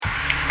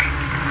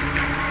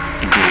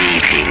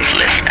Greetings,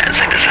 listeners.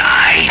 It is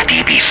I,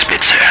 DB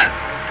Spitzer.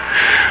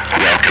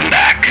 Welcome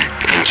back.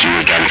 Thank you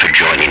again for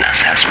joining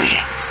us as we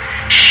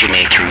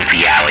shimmy through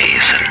the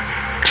alleys and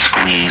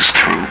squeeze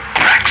through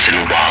cracks in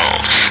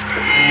walls.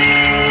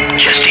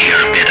 Just to hear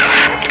a bit of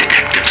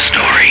detective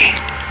story.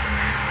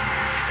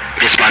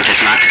 This month it's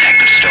not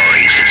detective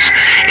stories.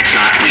 It's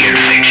not weird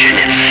fiction.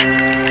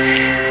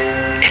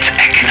 It's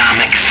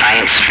economic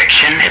science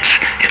fiction. It's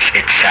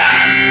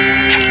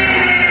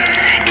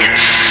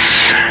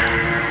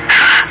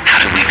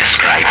how do we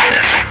describe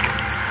this?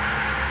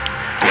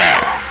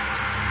 Well,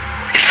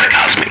 it's the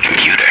Cosmic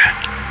Computer.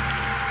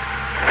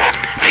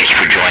 Thank you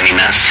for joining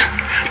us.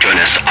 Join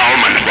us all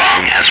month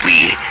long as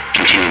we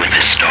continue with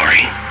this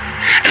story.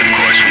 And of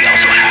course, we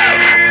also have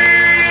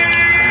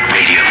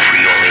Radio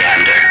Free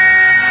Oleander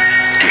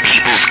and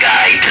People's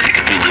Guide to the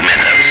Cthulhu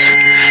Mythos.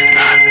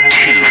 Not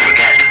to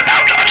forget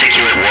about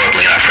Articulate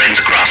Warbling, our friends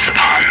across the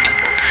pond,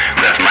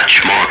 who have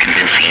much more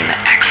convincing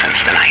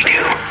accents than I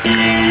do.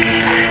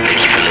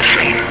 Thank you for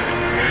listening,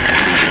 and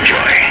please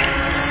enjoy.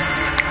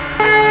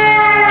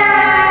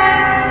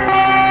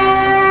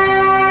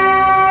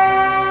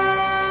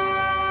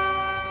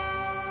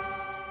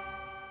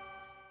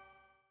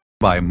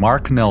 By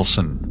Mark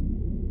Nelson.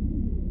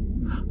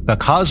 The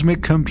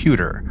Cosmic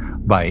Computer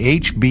by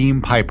H.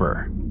 Beam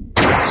Piper.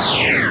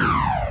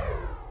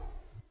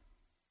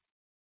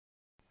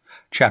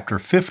 Chapter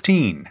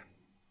 15.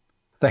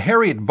 The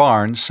Harriet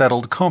Barnes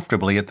settled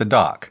comfortably at the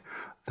dock,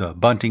 the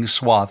bunting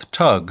swath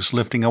tugs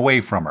lifting away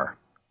from her.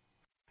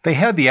 They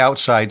had the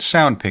outside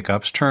sound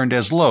pickups turned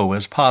as low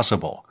as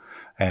possible,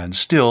 and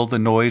still the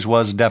noise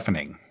was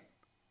deafening.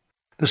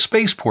 The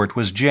spaceport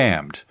was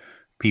jammed,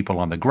 people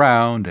on the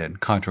ground and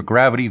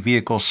contragravity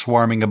vehicles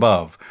swarming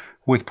above,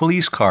 with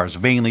police cars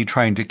vainly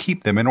trying to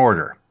keep them in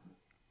order.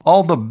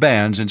 All the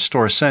bands in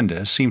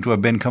Storsenda seemed to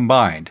have been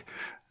combined.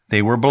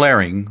 They were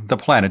blaring the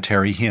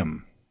planetary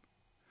hymn.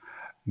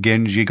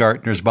 Genji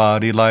Gartner's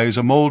body lies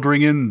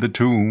a-mouldering in the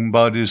tomb,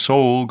 but his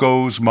soul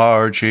goes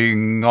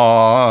marching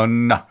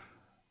on.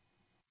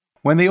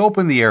 When they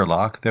opened the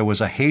airlock, there was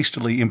a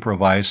hastily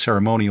improvised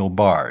ceremonial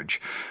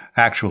barge,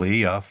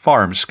 actually a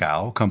farm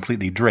scow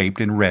completely draped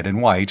in red and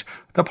white,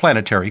 the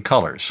planetary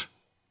colors.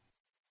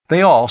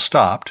 They all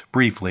stopped,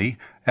 briefly,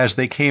 as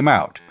they came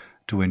out,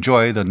 to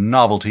enjoy the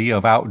novelty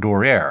of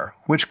outdoor air,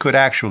 which could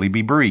actually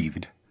be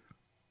breathed.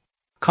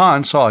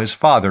 Khan saw his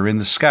father in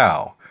the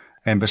scow,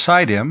 and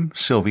beside him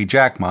Sylvie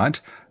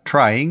Jackmont,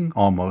 trying,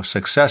 almost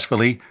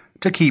successfully,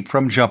 to keep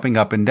from jumping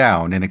up and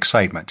down in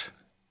excitement.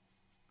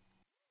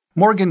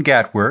 Morgan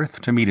Gatworth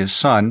to meet his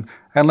son,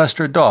 and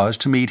Lester Dawes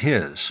to meet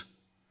his.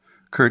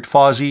 Kurt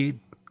Fawsey,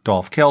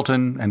 Dolph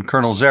Kelton, and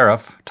Colonel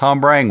Zareff,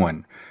 Tom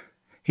Brangwyn.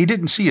 He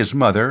didn't see his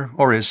mother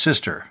or his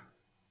sister.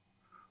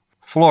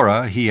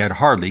 Flora he had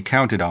hardly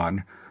counted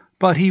on,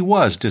 but he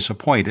was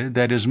disappointed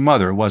that his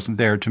mother wasn't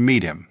there to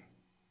meet him.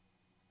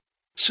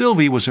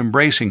 Sylvie was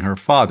embracing her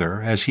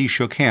father as he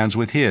shook hands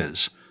with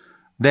his.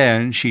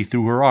 Then she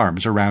threw her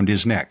arms around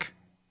his neck.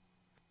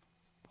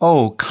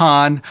 "Oh,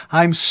 Con,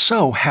 I'm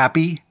so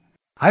happy.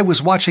 I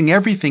was watching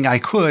everything I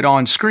could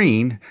on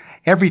screen,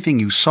 everything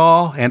you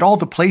saw and all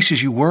the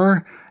places you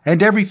were,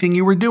 and everything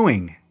you were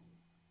doing."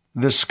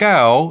 The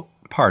scow,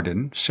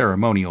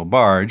 ceremonial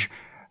barge,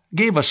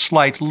 gave a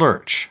slight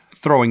lurch,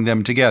 throwing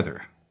them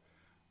together.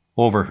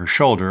 Over her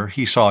shoulder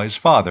he saw his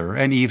father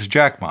and Eves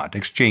Jackmont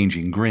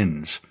exchanging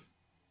grins.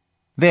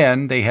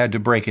 Then they had to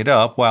break it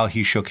up while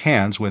he shook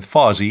hands with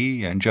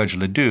Fawsey and Judge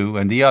Ledoux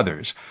and the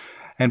others,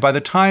 and by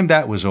the time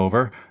that was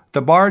over,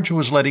 the barge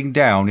was letting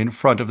down in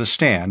front of the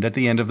stand at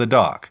the end of the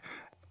dock,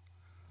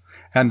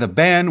 and the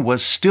band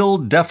was still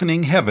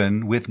deafening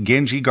heaven with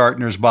Genji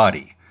Gartner's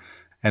body,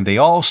 and they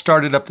all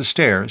started up the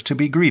stairs to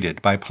be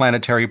greeted by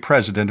Planetary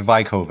President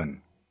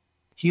Weichhoven.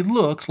 He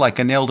looked like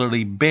an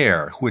elderly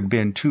bear who had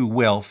been too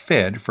well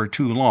fed for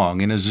too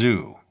long in a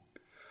zoo,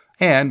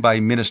 and by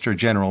Minister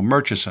General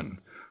Murchison,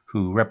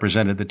 who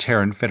represented the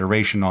Terran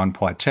Federation on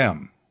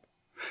Poitem.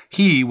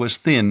 He was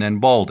thin and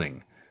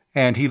balding,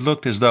 and he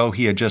looked as though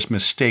he had just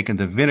mistaken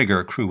the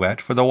vinegar cruet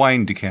for the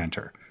wine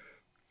decanter.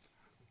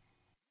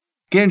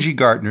 Genji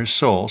Gartner's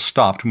soul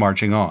stopped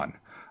marching on,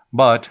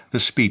 but the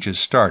speeches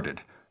started,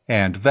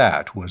 and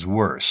that was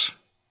worse.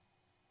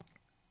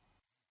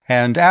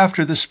 And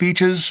after the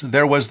speeches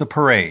there was the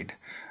parade,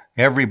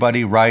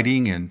 everybody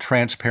riding in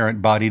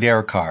transparent-bodied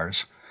air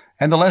cars,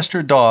 and the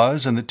Lester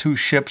Dawes and the 2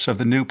 ships of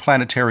the new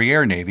Planetary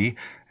Air Navy,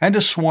 and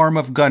a swarm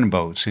of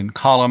gunboats in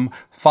column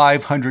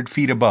 500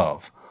 feet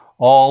above,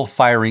 all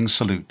firing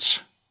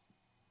salutes.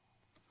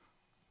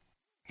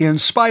 In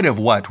spite of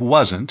what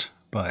wasn't,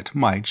 but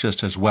might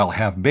just as well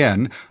have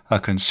been, a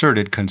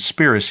concerted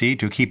conspiracy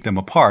to keep them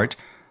apart,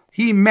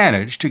 he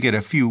managed to get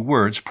a few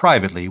words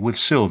privately with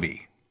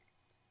Sylvie.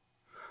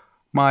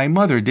 "My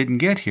mother didn't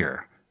get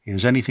here.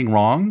 Is anything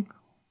wrong?"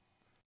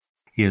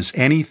 "Is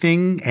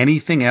anything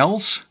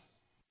else?"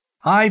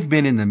 "I've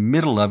been in the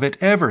middle of it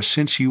ever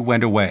since you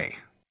went away.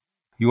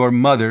 Your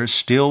mother's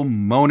still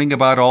moaning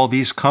about all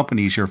these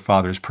companies your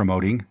father's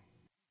promoting.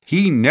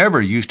 He never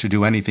used to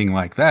do anything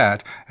like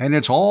that, and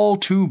it's all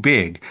too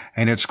big,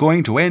 and it's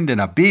going to end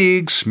in a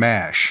big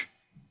smash."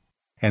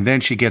 And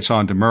then she gets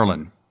on to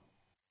Merlin.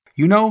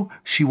 You know,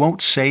 she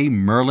won't say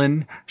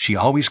Merlin. She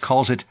always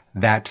calls it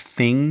that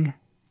thing.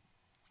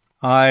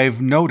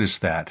 I've noticed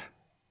that.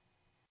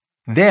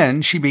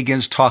 Then she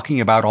begins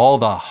talking about all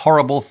the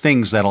horrible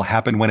things that'll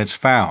happen when it's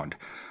found,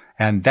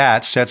 and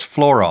that sets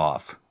Flora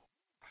off.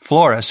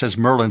 Flora says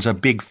Merlin's a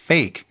big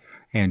fake,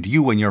 and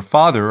you and your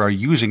father are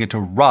using it to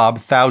rob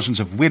thousands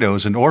of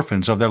widows and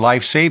orphans of their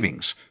life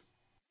savings.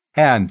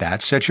 And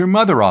that sets your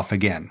mother off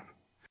again.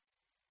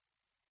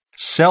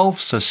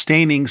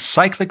 Self-sustaining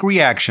cyclic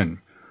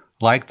reaction,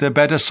 like the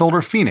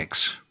beta-solar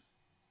phoenix.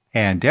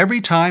 And every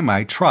time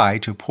I try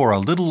to pour a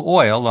little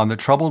oil on the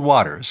troubled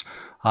waters,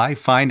 I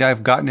find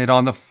I've gotten it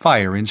on the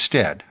fire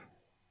instead.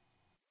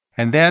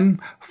 And then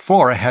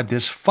Flora had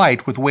this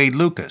fight with Wade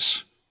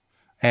Lucas.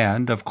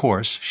 And, of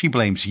course, she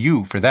blames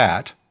you for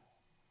that.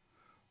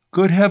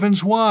 Good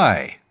heavens,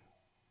 why?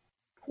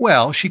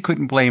 Well, she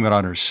couldn't blame it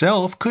on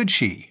herself, could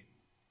she?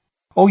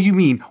 Oh, you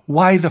mean,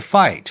 why the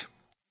fight?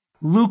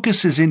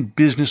 Lucas is in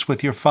business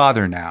with your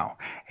father now,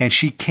 and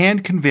she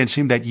can't convince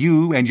him that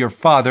you and your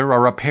father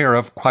are a pair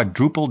of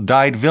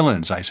quadruple-dyed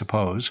villains, I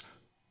suppose.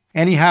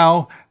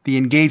 Anyhow, the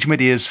engagement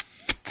is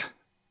f't.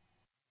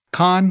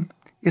 Con,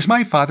 is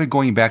my father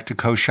going back to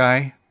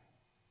Koshai?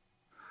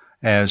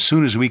 As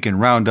soon as we can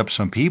round up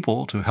some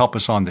people to help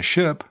us on the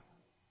ship.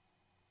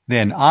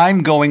 Then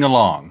I'm going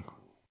along.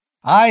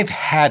 I've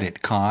had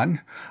it, Con.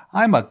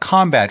 I'm a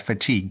combat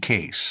fatigue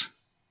case.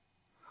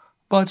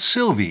 But,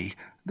 Sylvie,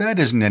 that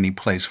isn't any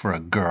place for a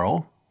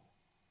girl.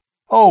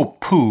 Oh,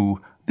 pooh,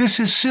 this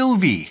is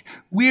Sylvie.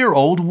 We're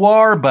old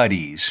war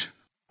buddies.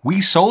 We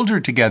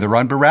soldiered together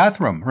on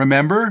Barathrum,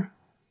 remember?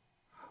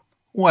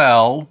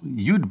 Well,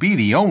 you'd be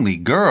the only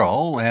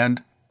girl,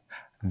 and...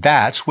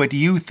 That's what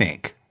you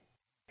think.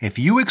 If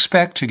you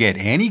expect to get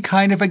any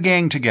kind of a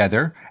gang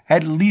together,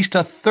 at least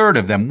a third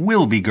of them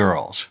will be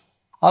girls.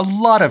 A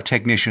lot of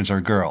technicians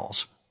are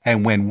girls,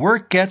 and when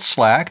work gets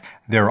slack,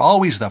 they're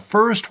always the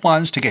first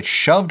ones to get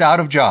shoved out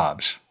of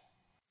jobs.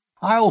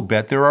 I'll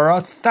bet there are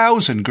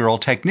 1,000 girl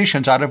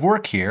technicians out of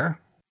work here.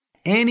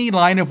 Any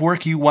line of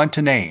work you want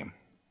to name.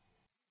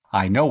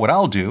 I know what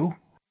I'll do.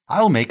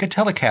 I'll make a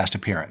telecast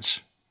appearance.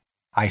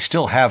 I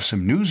still have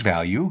some news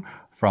value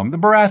from the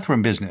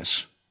Barathrum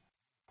business.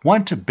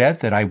 Want to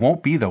bet that I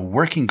won't be the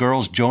working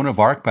girl's Joan of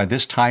Arc by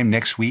this time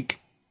next week?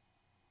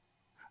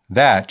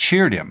 That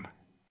cheered him.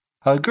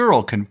 A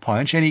girl can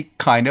punch any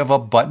kind of a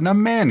button a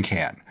man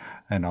can,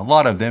 and a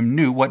lot of them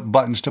knew what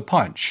buttons to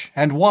punch,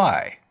 and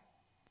why.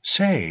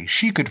 Say,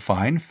 she could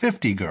find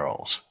 50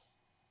 girls.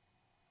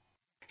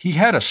 He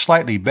had a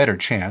slightly better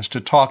chance to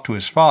talk to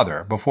his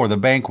father before the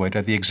banquet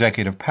at the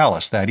Executive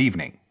Palace that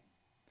evening.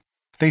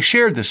 They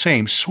shared the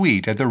same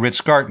suite at the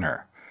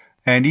Ritz-Gartner,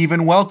 and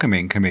even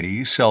welcoming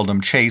committees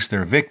seldom chased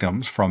their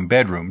victims from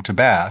bedroom to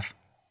bath.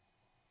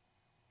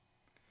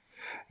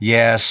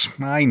 "Yes,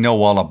 I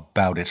know all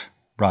about it,"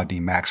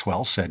 Rodney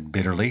Maxwell said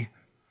bitterly.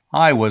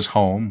 "I was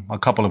home a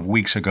couple of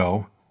weeks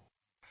ago.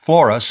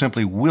 Flora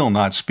simply will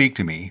not speak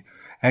to me,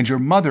 and your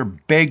mother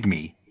begged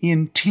me,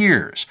 in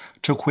tears,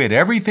 to quit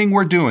everything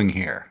we're doing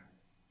here.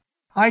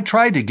 I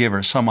tried to give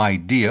her some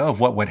idea of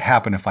what would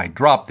happen if I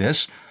dropped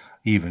this.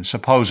 Even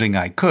supposing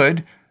I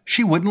could,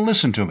 she wouldn't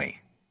listen to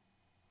me."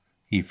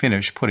 He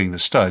finished putting the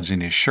studs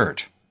in his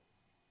shirt.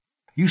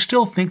 "You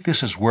still think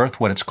this is worth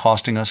what it's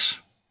costing us?"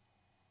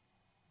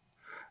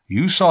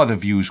 "You saw the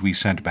views we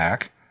sent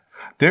back.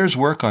 There's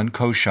work on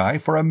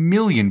Koshai for 1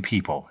 million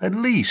people, at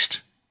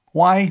least.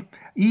 Why,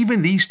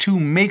 even these 2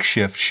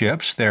 makeshift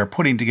ships they're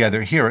putting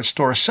together here at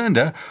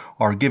Storsenda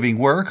are giving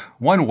work,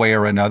 one way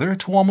or another,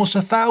 to almost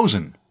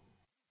 1,000.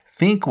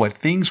 Think what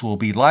things will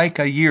be like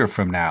a year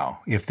from now,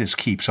 if this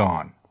keeps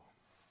on."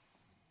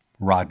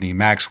 Rodney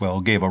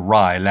Maxwell gave a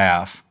wry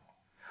laugh.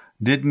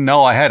 "Didn't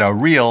know I had a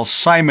real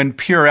Simon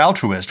Pure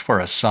altruist for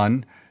a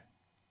son.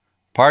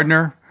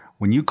 Partner,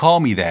 when you call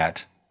me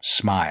that,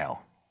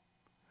 smile."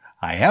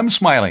 "I am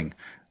smiling,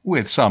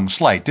 with some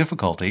slight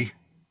difficulty."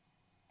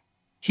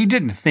 He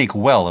didn't think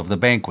well of the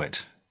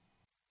banquet.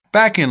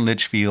 Back in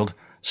Litchfield,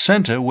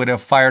 Senta would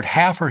have fired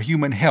half her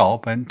human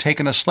help and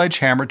taken a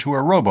sledgehammer to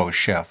her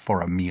robo-chef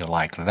for a meal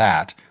like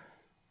that.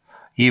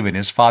 Even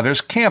his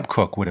father's camp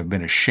cook would have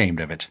been ashamed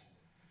of it.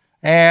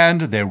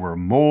 And there were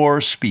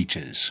more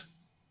speeches.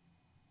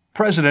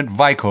 President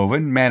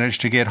Vykoven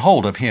managed to get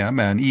hold of him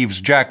and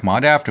Eves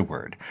Jackmont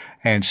afterward,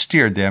 and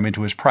steered them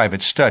into his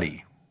private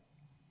study.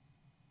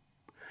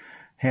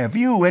 "Have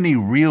you any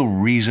real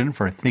reason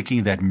for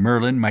thinking that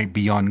Merlin might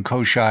be on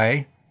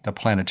Koshai?" the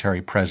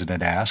planetary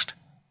president asked.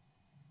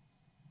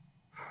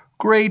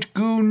 "Great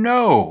goo,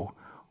 no.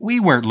 We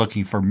weren't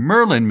looking for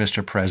Merlin,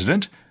 Mr.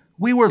 President.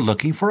 We were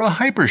looking for a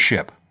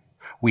hypership.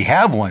 We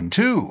have one,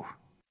 too.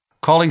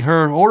 Calling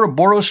her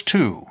Ouroboros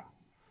II,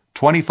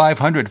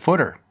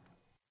 2,500-footer.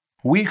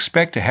 We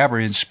expect to have her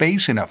in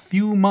space in a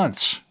few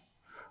months.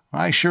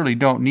 I surely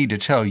don't need to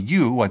tell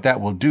you what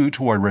that will do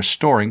toward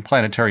restoring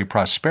planetary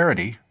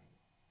prosperity."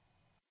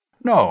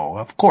 No,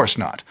 of course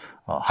not.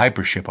 A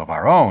hypership of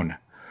our own.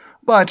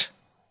 But—"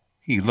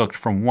 he looked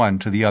from one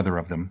to the other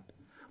of them.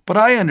 "But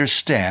I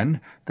understand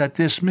that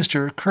this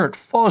Mr. Kurt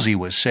Fawsey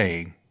was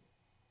saying—"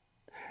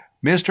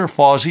 "Mr.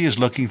 Fawsey is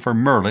looking for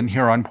Merlin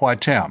here on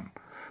Poitem.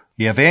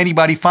 If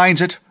anybody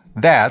finds it,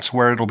 that's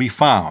where it'll be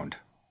found.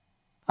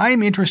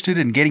 I'm interested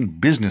in getting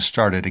business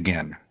started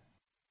again.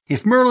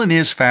 If Merlin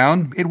is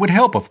found, it would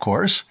help, of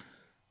course."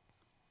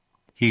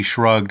 He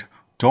shrugged.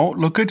 "Don't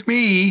look at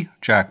me,"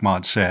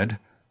 Jackmont said.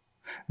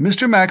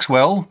 "Mr.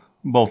 Maxwell,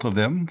 both of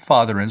them,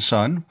 father and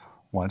son,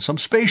 want some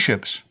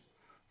spaceships.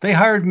 They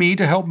hired me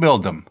to help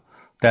build them.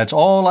 That's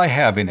all I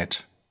have in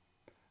it."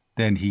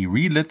 Then he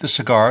relit the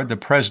cigar the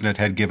President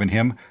had given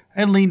him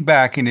and leaned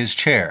back in his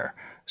chair,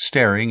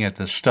 staring at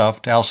the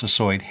stuffed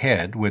Alsacoid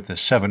head with the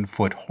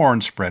 7-foot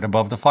horn spread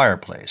above the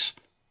fireplace.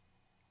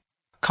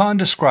 Khan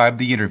described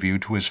the interview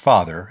to his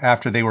father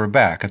after they were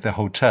back at the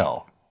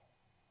hotel.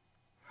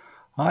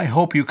 "I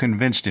hope you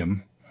convinced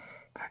him.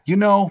 You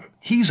know,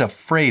 he's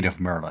afraid of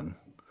Merlin.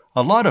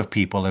 A lot of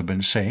people have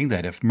been saying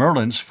that if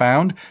Merlin's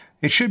found,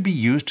 it should be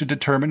used to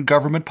determine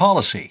government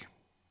policy.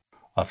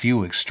 A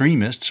few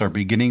extremists are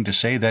beginning to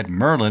say that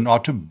Merlin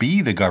ought to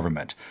be the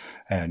government,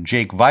 and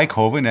Jake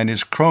Weichhoven and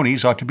his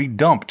cronies ought to be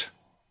dumped.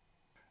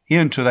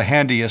 Into the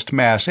handiest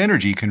mass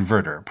energy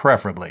converter,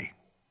 preferably.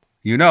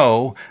 You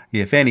know,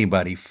 if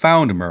anybody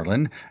found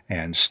Merlin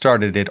and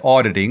started it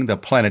auditing the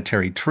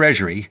planetary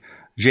treasury,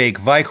 Jake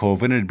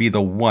Weichhoven would be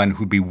the one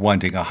who'd be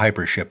wanting a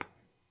hypership."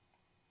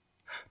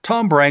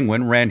 Tom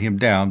Brangwyn ran him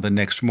down the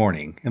next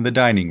morning in the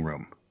dining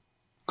room.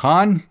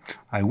 "Khan,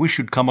 I wish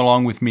you'd come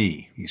along with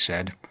me," he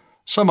said.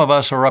 "Some of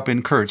us are up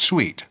in Kurt's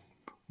suite.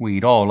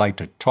 We'd all like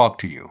to talk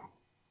to you."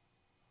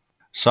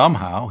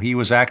 Somehow he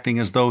was acting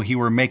as though he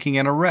were making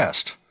an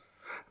arrest.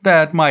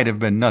 That might have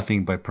been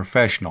nothing but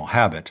professional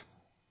habit.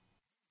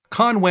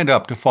 Khan went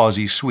up to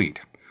Fawsey's suite,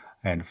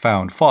 and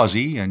found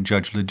Fawsey and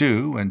Judge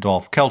Ledoux and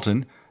Dolph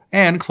Kelton,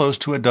 and close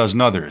to a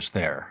dozen others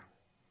there.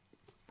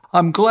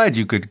 "I'm glad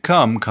you could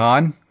come,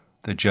 Khan,"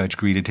 the judge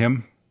greeted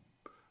him.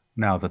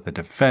 Now that the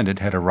defendant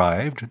had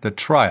arrived, the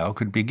trial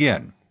could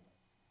begin.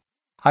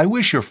 "I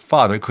wish your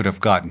father could have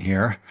gotten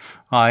here.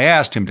 I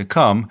asked him to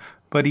come,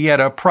 but he had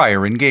a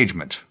prior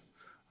engagement.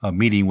 A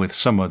meeting with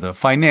some of the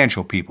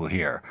financial people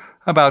here,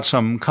 about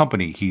some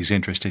company he's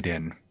interested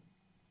in."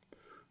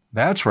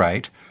 "That's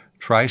right.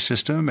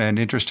 Tri-System and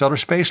Interstellar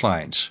Space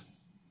Lines."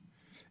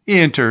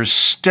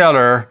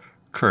 "Interstellar!"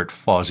 Kurt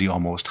Fawsey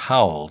almost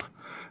howled.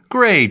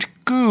 "Great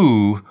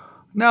goo!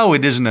 Now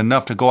it isn't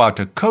enough to go out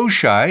to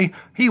Koshai,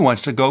 he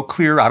wants to go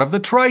clear out of the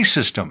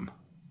Tri-System."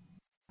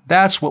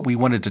 "That's what we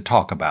wanted to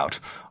talk about,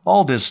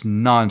 all this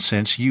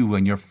nonsense you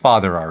and your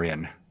father are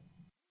in.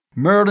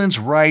 Merlin's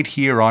right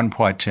here on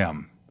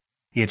Poitem.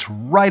 It's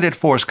right at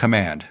Force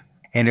Command,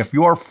 and if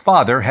your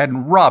father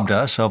hadn't robbed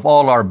us of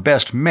all our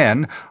best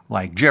men,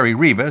 like Jerry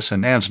Rivas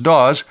and Ance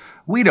Dawes,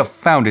 we'd have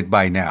found it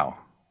by now.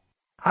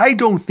 I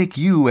don't think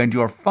you and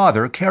your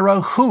father care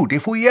a hoot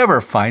if we ever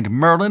find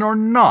Merlin or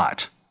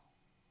not."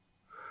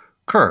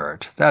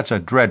 "Kurt, that's a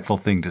dreadful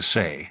thing to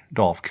say,"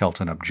 Dolph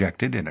Kelton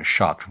objected in a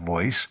shocked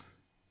voice.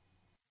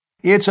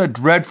 "It's a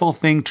dreadful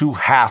thing to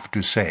have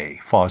to say,"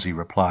 Fawsey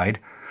replied.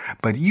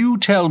 "But you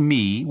tell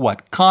me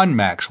what Con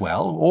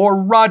Maxwell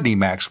or Rodney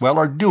Maxwell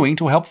are doing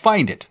to help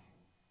find it."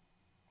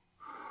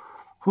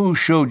 "Who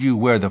showed you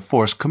where the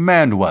Force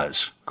Command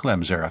was?"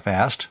 Clem Zaref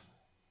asked.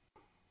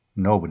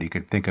 Nobody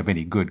could think of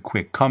any good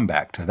quick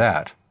comeback to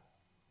that.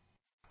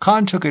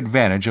 Khan took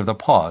advantage of the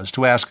pause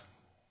to ask,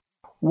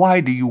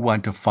 "Why do you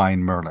want to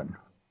find Merlin?"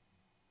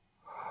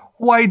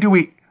 "Why do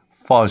we—"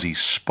 Fawsey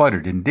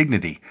sputtered in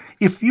dignity.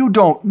 "If you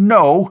don't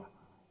know—"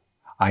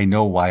 "I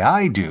know why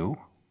I do.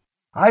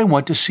 I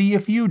want to see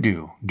if you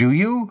do. Do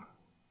you?"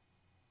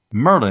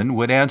 "Merlin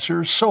would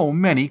answer so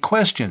many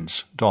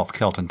questions," Dolph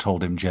Kelton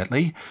told him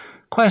gently.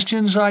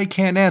 "Questions I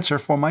can't answer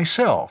for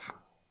myself."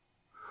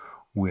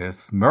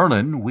 "With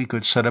Merlin, we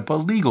could set up a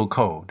legal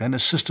code and a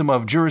system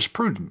of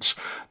jurisprudence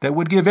that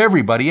would give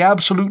everybody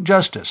absolute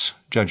justice,"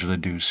 Judge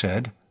Ledoux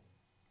said.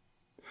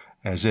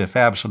 As if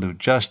absolute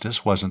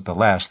justice wasn't the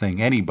last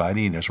thing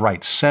anybody in his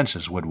right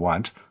senses would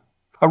want.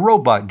 A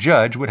robot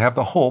judge would have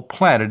the whole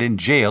planet in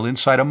jail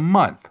inside a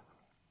month.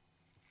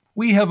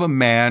 "We have a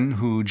man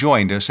who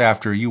joined us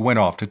after you went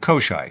off to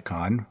Koshai,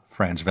 Khan,"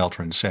 Franz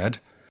Veltrin said.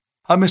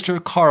 "A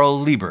Mr. Carl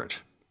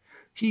Liebert.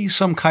 He's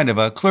some kind of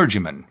a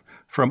clergyman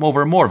from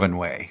over Morven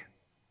way.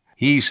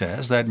 He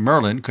says that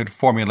Merlin could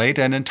formulate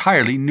an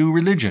entirely new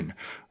religion,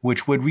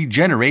 which would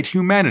regenerate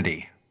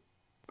humanity."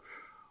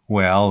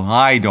 "Well,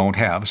 I don't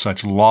have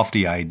such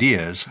lofty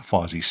ideas,"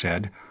 Fawsey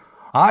said.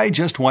 "I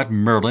just want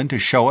Merlin to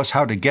show us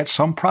how to get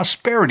some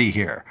prosperity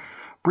here,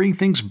 bring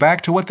things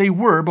back to what they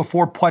were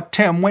before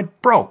Poitem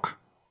went broke."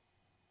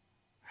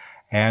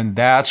 "And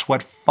that's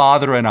what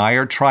Father and I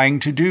are trying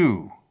to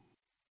do.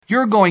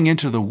 You're going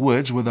into the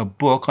woods with a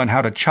book on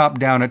how to chop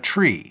down a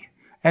tree,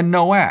 and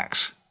no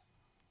axe."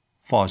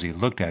 Fawsey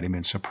looked at him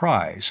in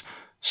surprise,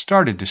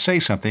 started to say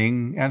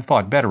something, and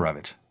thought better of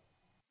it.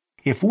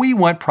 "If we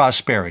want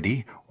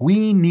prosperity,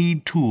 we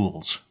need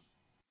tools.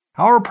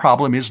 Our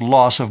problem is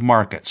loss of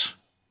markets.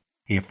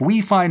 If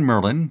we find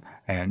Merlin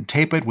and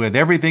tape it with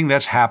everything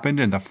that's happened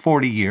in the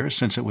 40 years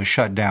since it was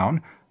shut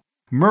down,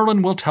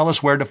 Merlin will tell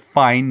us where to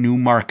find new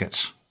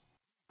markets.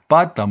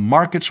 But the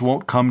markets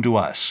won't come to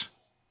us.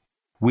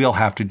 We'll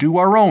have to do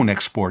our own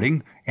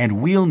exporting,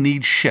 and we'll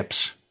need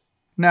ships.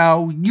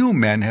 Now, you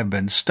men have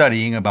been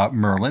studying about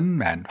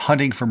Merlin and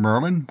hunting for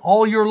Merlin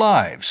all your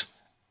lives.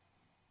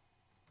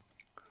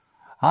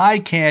 I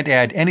can't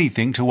add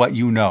anything to what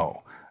you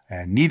know,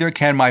 and neither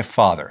can my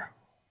father.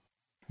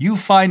 You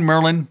find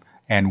Merlin,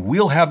 and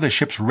we'll have the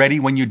ships ready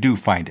when you do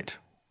find it.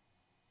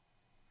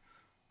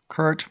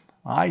 Kurt,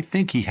 I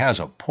think he has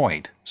a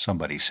point,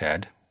 somebody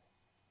said.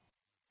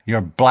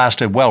 You're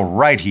blasted well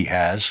right he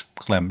has,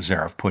 Clem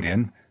Zareth put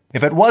in.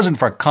 If it wasn't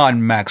for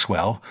Con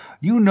Maxwell,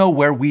 you know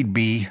where we'd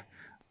be.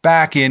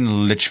 Back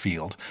in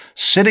Litchfield,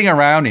 sitting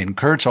around in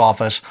Kurt's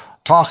office,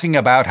 talking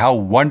about how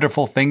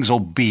wonderful things'll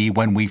be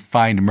when we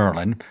find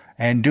Merlin,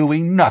 and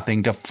doing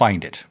nothing to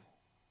find it.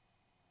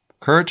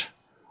 Kurt,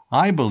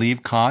 I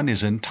believe Con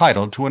is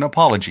entitled to an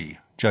apology,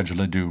 Judge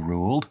Ledoux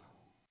ruled.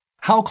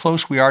 How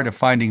close we are to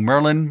finding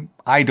Merlin,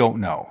 I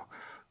don't know,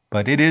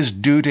 but it is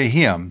due to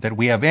him that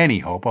we have any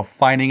hope of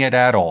finding it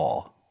at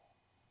all.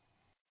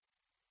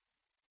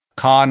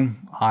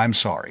 Con, I'm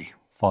sorry,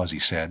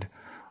 Fawsey said.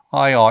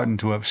 I oughtn't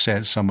to have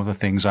said some of the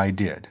things I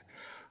did.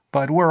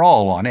 But we're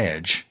all on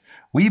edge.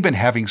 We've been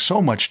having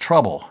so much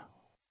trouble.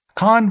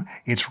 Con,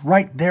 it's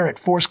right there at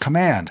Force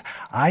Command.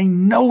 I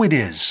know it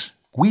is.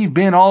 We've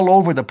been all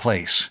over the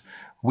place.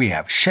 We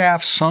have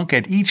shafts sunk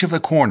at each of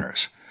the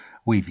corners.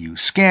 We've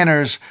used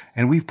scanners,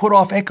 and we've put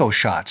off echo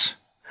shots.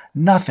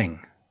 Nothing.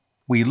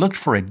 We looked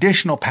for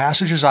additional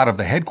passages out of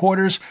the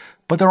headquarters,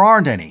 but there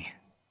aren't any.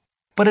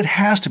 But it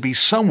has to be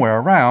somewhere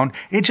around.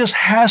 It just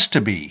has to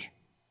be.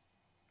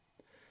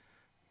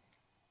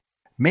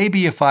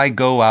 Maybe if I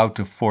go out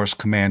to Force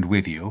Command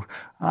with you,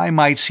 I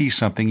might see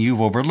something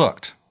you've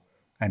overlooked.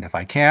 And if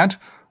I can't,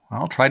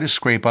 I'll try to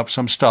scrape up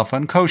some stuff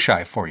on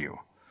Koshai for you.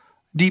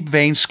 Deep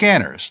vein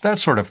scanners, that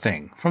sort of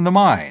thing, from the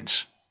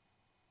mines.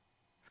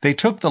 They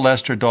took the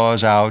Lester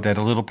Dawes out at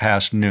a little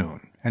past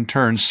noon and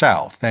turned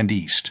south and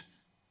east.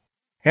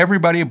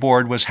 Everybody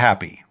aboard was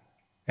happy,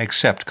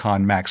 except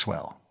Con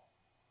Maxwell.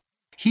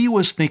 He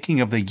was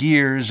thinking of the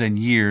years and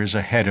years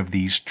ahead of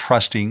these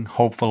trusting,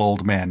 hopeful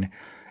old men,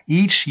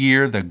 each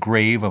year the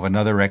grave of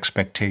another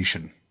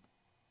expectation.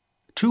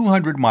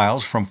 200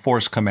 miles from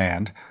Force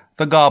Command,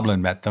 the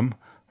Goblin met them,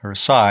 her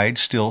side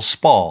still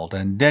spalled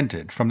and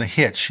dented from the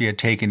hits she had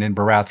taken in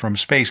Barathrum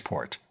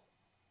Spaceport.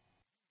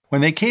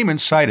 When they came in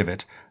sight of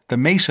it, the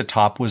mesa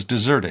top was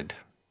deserted.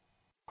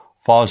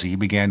 Fawsey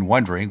began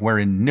wondering where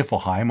in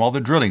Niflheim all the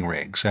drilling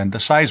rigs and the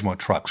seismo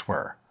trucks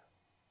were.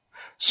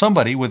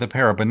 Somebody with a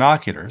pair of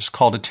binoculars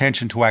called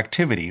attention to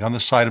activity on the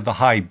side of the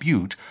high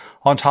butte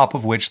on top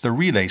of which the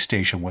relay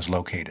station was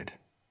located.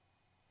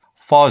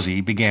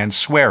 Fawsey began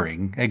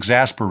swearing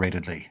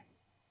exasperatedly.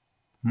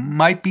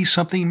 Might be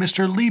something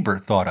Mr.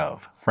 Liebert thought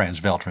of, Franz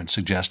Veltrin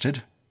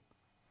suggested.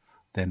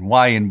 Then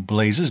why in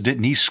blazes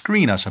didn't he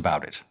screen us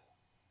about it?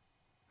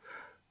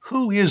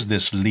 Who is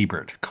this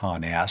Liebert?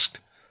 Con asked.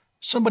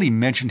 Somebody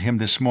mentioned him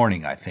this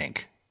morning, I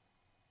think.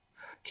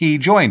 He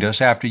joined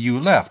us after you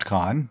left,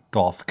 Con,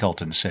 Dolph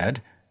Kelton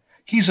said.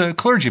 He's a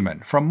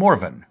clergyman from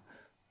Morven.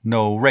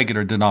 No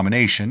regular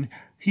denomination.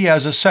 He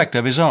has a sect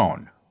of his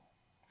own.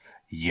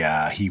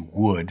 Yeah, he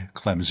would,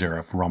 Clem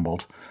Zareth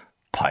rumbled.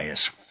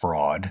 Pious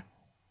fraud.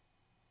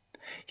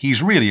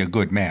 He's really a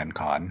good man,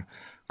 Con.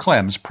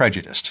 Clem's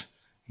prejudiced.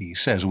 He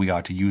says we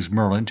ought to use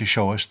Merlin to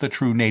show us the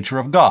true nature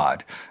of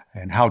God,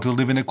 and how to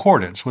live in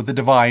accordance with the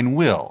divine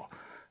will.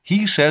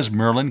 He says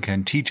Merlin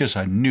can teach us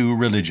a new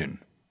religion.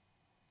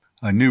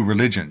 A new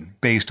religion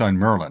based on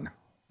Merlin.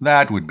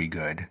 That would be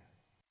good.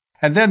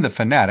 And then the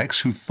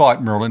fanatics who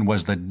thought Merlin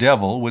was the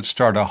devil would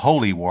start a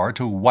holy war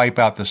to wipe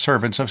out the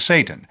servants of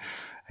Satan,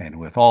 and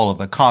with all of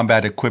the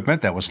combat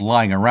equipment that was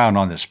lying around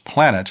on this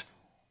planet.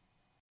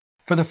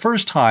 For the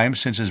first time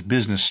since his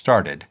business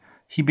started,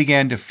 he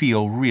began to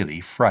feel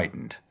really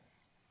frightened.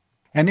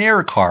 An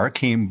air car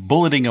came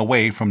bulleting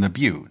away from the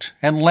butte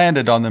and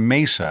landed on the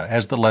mesa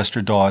as the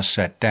Lester Dawes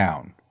set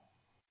down.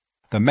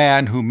 The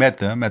man who met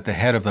them at the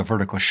head of the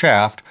vertical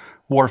shaft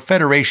wore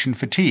Federation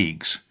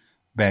fatigues,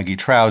 baggy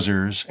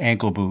trousers,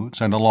 ankle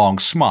boots, and a long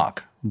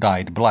smock,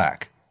 dyed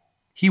black.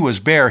 He was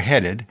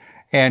bare-headed,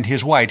 and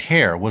his white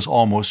hair was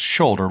almost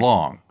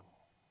shoulder-long.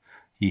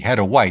 He had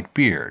a white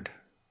beard.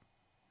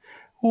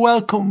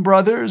 "Welcome,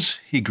 brothers,"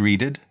 he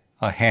greeted,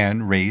 a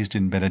hand raised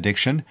in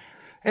benediction.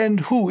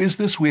 "And who is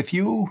this with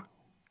you?"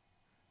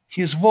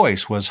 His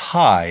voice was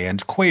high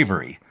and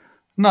quavery,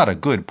 not a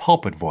good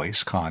pulpit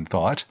voice, Con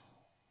thought.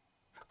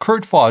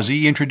 Kurt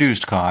Fawsey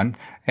introduced Con,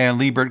 and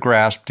Liebert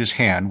grasped his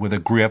hand with a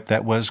grip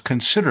that was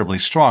considerably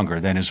stronger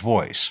than his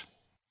voice.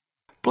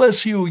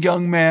 "Bless you,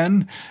 young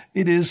man.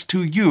 It is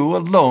to you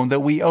alone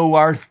that we owe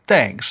our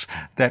thanks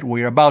that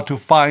we are about to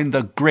find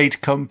the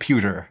great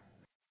computer.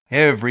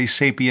 Every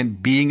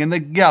sapient being in the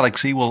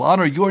galaxy will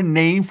honor your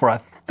name for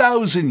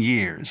 1,000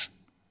 years."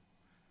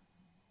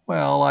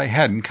 "Well, I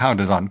hadn't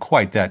counted on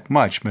quite that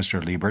much,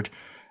 Mr. Liebert.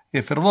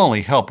 If it'll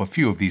only help a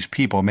few of these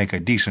people make a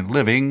decent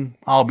living,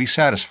 I'll be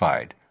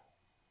satisfied."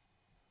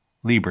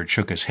 Liebert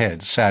shook his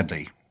head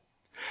sadly.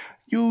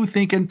 "You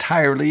think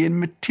entirely in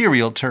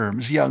material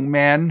terms, young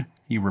man,"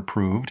 he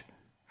reproved.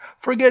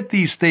 "Forget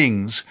these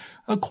things.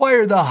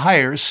 Acquire the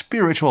higher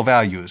spiritual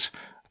values.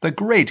 The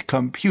great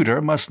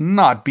computer must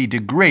not be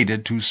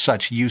degraded to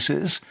such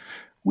uses.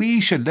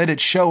 We should let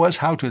it show us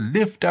how to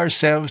lift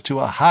ourselves to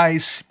a high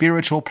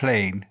spiritual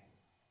plane."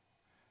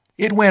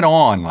 It went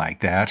on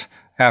like that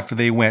after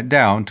they went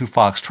down to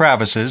Fox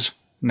Travis's,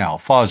 now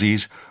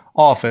Fozzie's,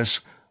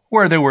 office,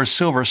 where there were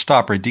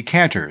silver-stoppered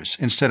decanters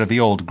instead of the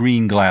old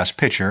green glass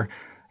pitcher,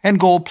 and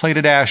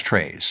gold-plated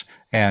ashtrays,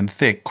 and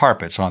thick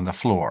carpets on the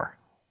floor.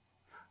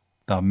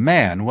 The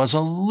man was a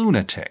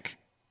lunatic.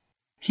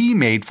 He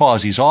made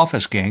Fozzie's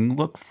office gang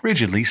look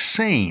frigidly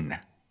sane.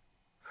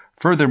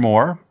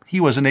 Furthermore,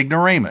 he was an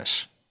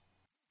ignoramus.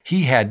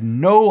 He had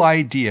no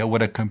idea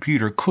what a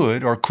computer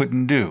could or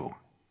couldn't do.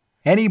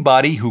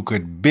 Anybody who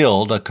could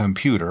build a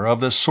computer of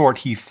the sort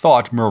he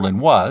thought Merlin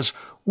was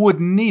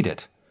wouldn't need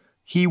it.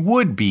 He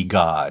would be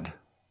God.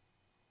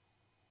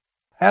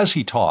 As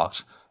he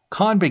talked,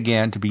 Khan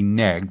began to be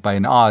nagged by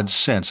an odd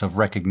sense of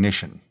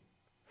recognition.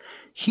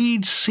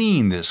 He'd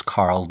seen this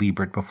Carl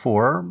Liebert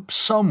before,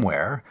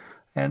 somewhere,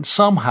 and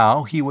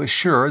somehow he was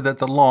sure that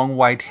the long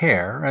white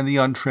hair and the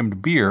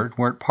untrimmed beard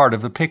weren't part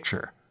of the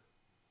picture.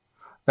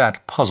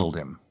 That puzzled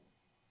him.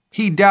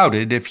 He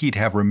doubted if he'd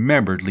have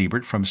remembered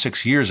Liebert from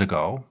 6 years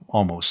ago,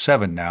 almost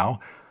 7 now,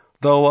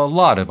 though a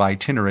lot of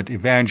itinerant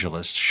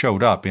evangelists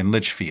showed up in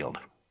Litchfield.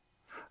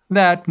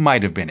 That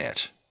might have been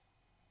it.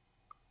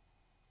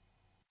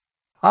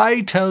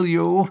 "I tell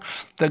you,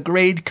 the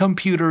great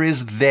computer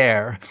is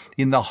there,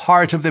 in the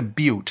heart of the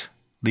butte,"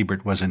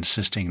 Liebert was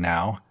insisting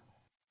now.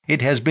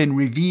 "It has been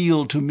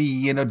revealed to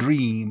me in a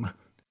dream.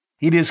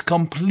 It is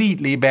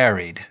completely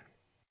buried.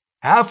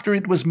 After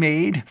it was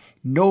made,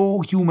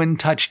 no human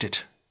touched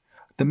it.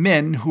 The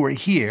men who were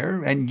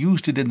here and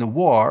used it in the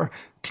war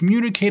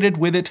communicated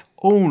with it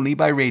only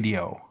by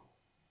radio."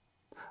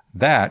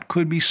 That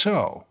could be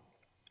so.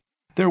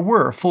 There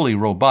were fully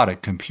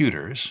robotic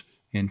computers,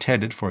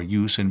 intended for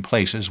use in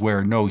places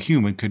where no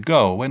human could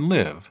go and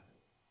live.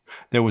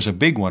 There was a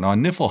big one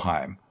on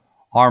Niflheim,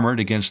 armored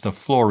against the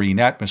fluorine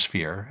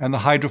atmosphere and the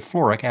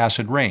hydrofluoric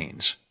acid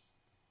rains.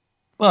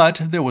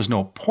 But there was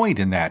no point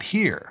in that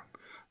here.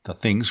 The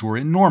things were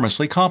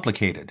enormously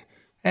complicated,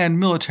 and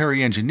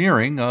military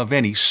engineering of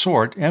any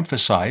sort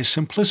emphasized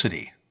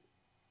simplicity.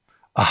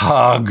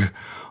 Ugh!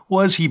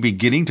 Was he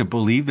beginning to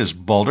believe this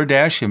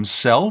balderdash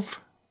himself?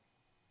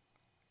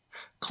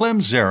 Clem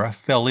Zera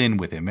fell in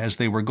with him as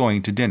they were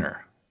going to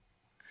dinner.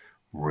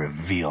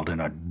 "Revealed in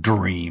a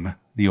dream,"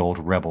 the old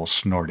rebel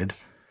snorted.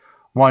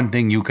 "One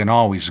thing you can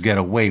always get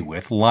away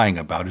with lying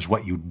about is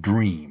what you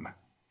dream."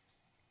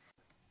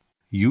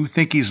 "You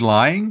think he's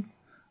lying?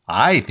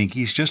 I think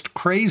he's just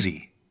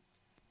crazy."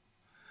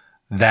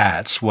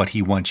 "That's what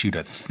he wants you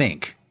to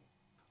think.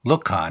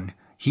 Look, Khan,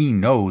 he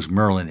knows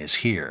Merlin is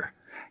here.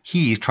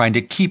 He's trying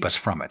to keep us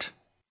from it.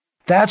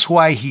 That's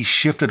why he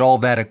shifted all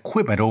that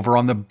equipment over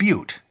on the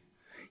butte.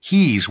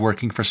 He's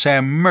working for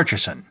Sam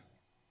Murchison."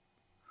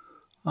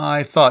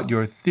 "I thought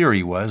your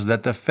theory was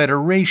that the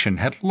Federation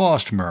had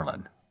lost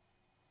Merlin."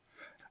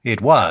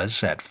 "It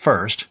was, at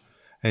first.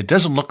 It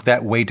doesn't look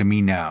that way to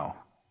me now.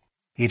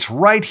 It's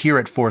right here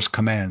at Force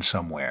Command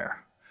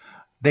somewhere.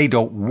 They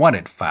don't want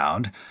it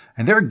found,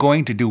 and they're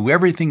going to do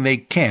everything they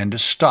can to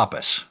stop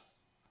us.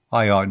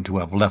 I oughtn't to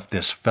have left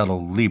this fellow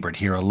Liebert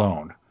here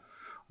alone.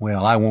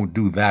 Well, I won't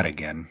do that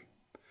again.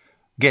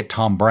 Get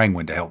Tom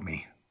Brangwyn to help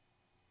me."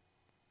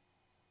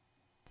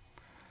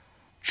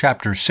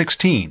 Chapter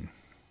 16.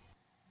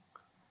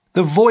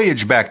 The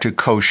voyage back to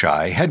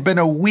Koshai had been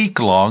a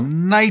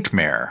week-long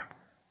nightmare.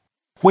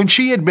 When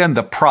she had been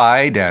the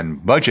pride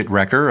and budget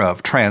wrecker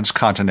of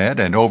transcontinent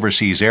and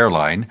overseas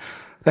airline,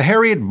 the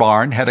Harriet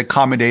Barn had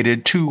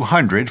accommodated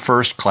 200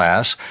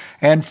 first-class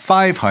and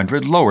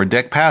 500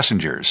 lower-deck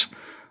passengers,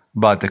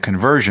 but the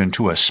conversion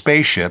to a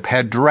spaceship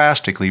had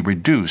drastically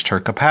reduced her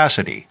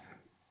capacity.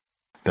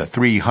 The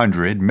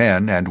 300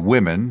 men and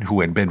women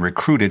who had been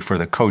recruited for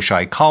the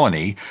Koshai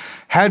colony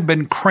had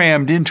been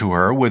crammed into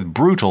her with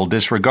brutal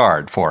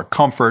disregard for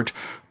comfort,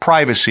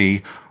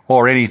 privacy,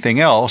 or anything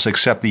else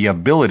except the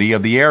ability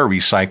of the air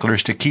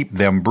recyclers to keep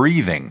them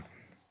breathing.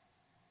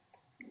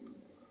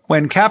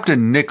 When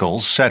Captain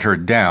Nichols set her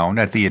down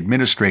at the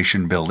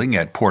administration building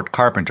at Port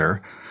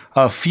Carpenter,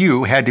 a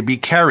few had to be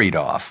carried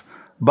off,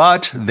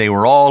 but they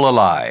were all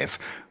alive,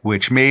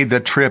 which made the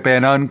trip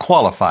an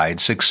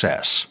unqualified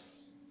success.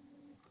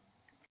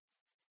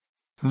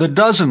 The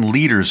dozen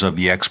leaders of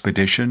the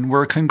expedition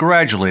were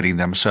congratulating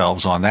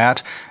themselves on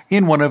that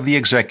in one of the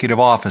executive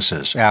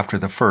offices after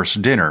the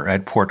first dinner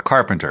at Port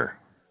Carpenter.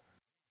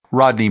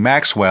 Rodney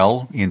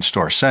Maxwell, in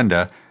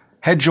Storsenda,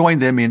 had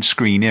joined them in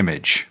screen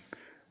image.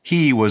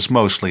 He was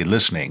mostly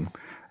listening,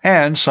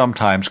 and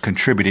sometimes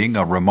contributing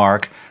a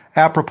remark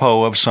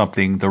apropos of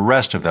something the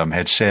rest of them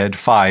had said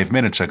 5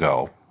 minutes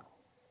ago.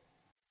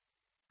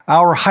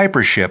 Our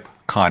hypership,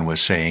 Khan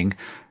was saying,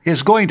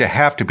 is going to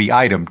have to be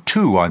item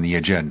 2 on the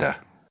agenda.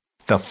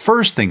 The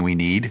first thing we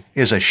need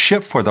is a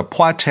ship for the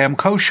Poitem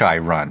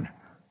Koshai run.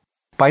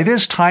 By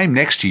this time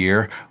next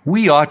year,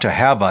 we ought to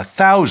have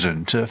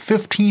 1,000 to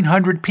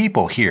 1,500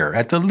 people here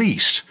at the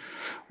least.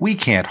 We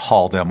can't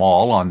haul them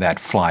all on that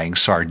flying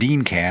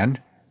sardine can.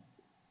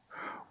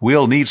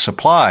 We'll need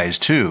supplies,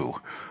 too.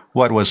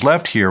 What was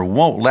left here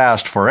won't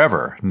last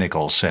forever,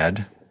 Nichols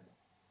said.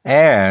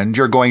 And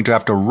you're going to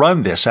have to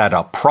run this at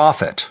a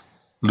profit,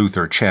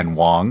 Luther Chen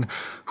Wong,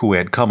 who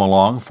had come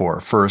along for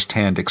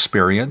first-hand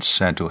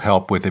experience and to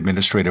help with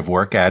administrative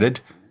work, added.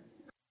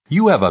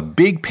 You have a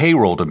big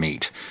payroll to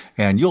meet,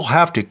 and you'll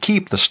have to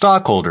keep the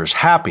stockholders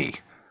happy.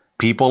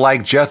 People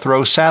like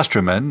Jethro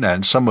Sasterman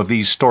and some of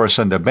these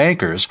Storsunda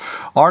bankers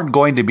aren't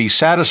going to be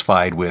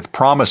satisfied with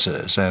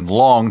promises and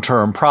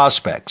long-term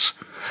prospects.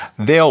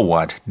 They'll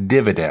want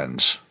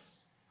dividends.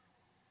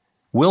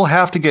 We'll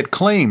have to get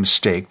claims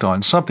staked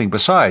on something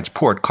besides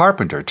Port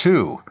Carpenter,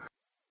 too.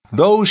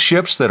 Those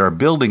ships that are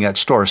building at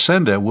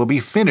Storsunda will be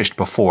finished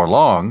before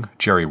long,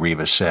 Jerry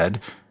Rivas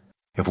said.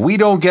 If we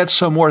don't get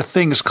some more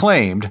things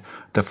claimed,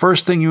 the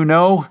first thing you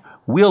know,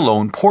 we'll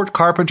own Port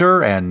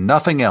Carpenter and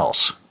nothing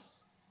else.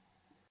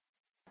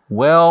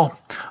 Well,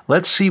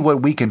 let's see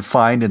what we can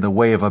find in the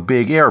way of a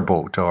big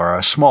airboat or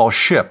a small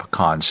ship,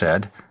 Khan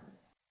said.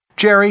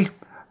 Jerry,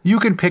 you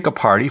can pick a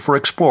party for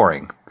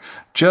exploring.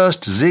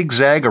 Just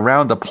zigzag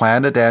around the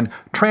planet and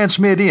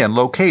transmit in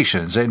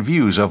locations and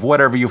views of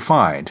whatever you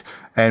find,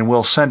 and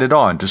we'll send it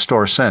on to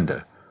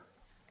Storsunda.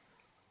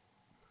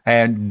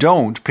 And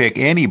don't pick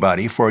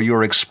anybody for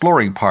your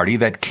exploring party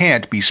that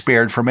can't be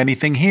spared from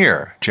anything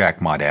here,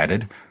 Jackmont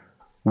added.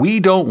 We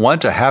don't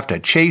want to have to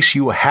chase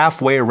you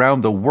halfway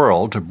around the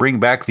world to bring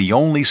back the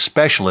only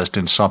specialist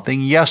in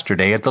something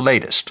yesterday at the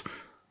latest.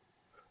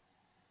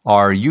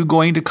 Are you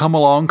going to come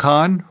along,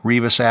 Khan?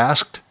 Rivas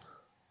asked.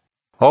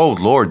 Oh,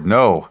 Lord,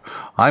 no.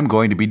 I'm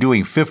going to be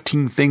doing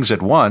 15 things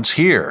at once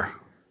here.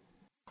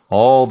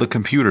 All the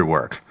computer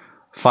work,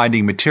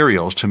 finding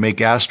materials to make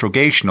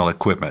astrogational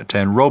equipment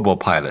and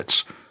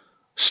robopilots,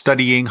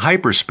 studying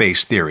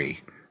hyperspace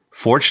theory.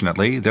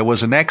 Fortunately, there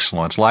was an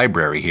excellent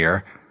library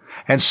here,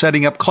 and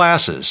setting up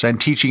classes and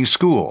teaching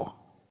school,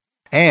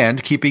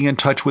 and keeping in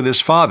touch with his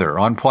father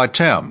on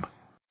Poitem.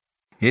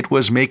 It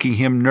was making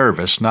him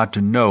nervous not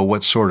to know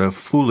what sort of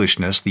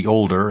foolishness the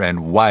older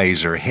and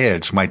wiser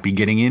heads might be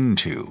getting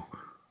into.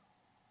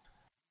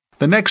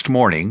 The next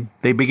morning,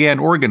 they began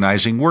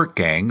organizing work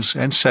gangs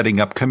and setting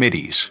up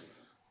committees.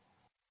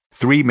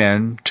 3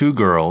 men, 2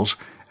 girls,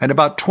 and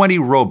about 20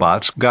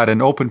 robots got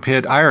an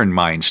open-pit iron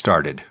mine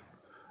started.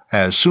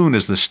 As soon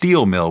as the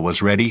steel mill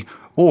was ready,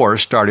 ore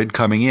started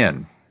coming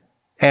in.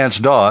 Ants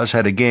Dawes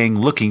had a gang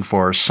looking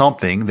for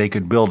something they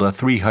could build a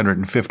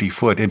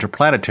 350-foot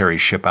interplanetary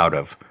ship out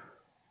of.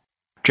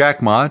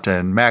 Jackmont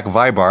and Mac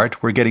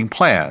Vibart were getting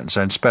plans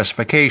and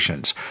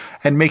specifications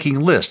and making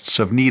lists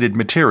of needed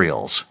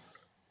materials.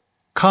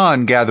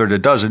 Khan gathered a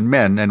dozen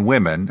men and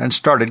women and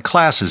started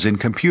classes in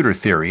computer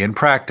theory and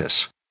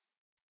practice.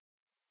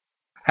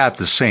 At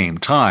the same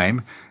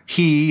time,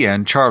 he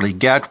and Charlie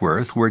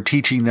Gatworth were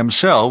teaching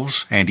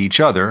themselves and each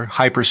other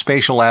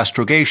hyperspatial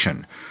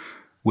astrogation,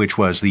 which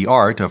was the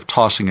art of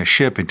tossing a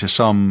ship into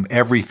some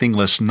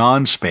everythingless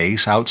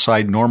non-space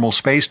outside normal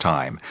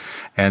space-time,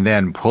 and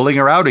then pulling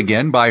her out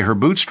again by her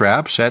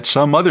bootstraps at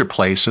some other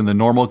place in the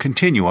normal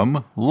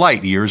continuum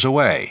light years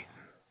away.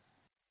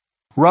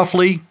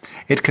 Roughly,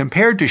 it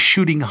compared to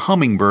shooting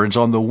hummingbirds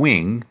on the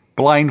wing,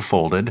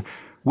 blindfolded,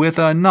 with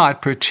a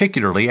not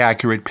particularly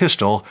accurate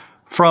pistol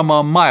from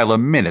a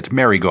mile-a-minute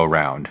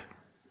merry-go-round.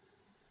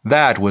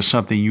 That was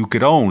something you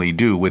could only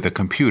do with a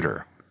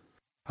computer.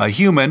 A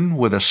human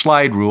with a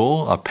slide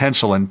rule, a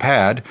pencil and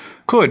pad,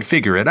 could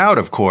figure it out,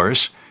 of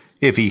course,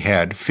 if he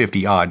had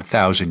 50-odd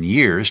thousand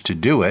years to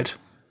do it.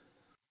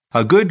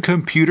 A good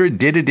computer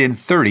did it in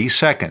 30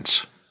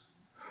 seconds.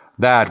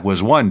 That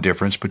was one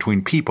difference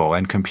between people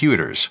and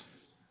computers.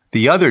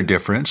 The other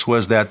difference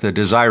was that the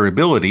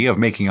desirability of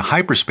making a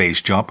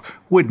hyperspace jump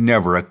would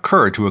never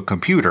occur to a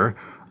computer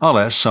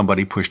unless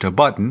somebody pushed a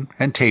button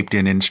and taped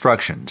in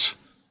instructions.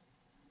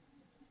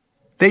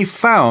 They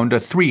found a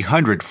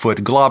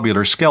 300-foot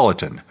globular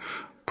skeleton,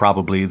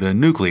 probably the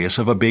nucleus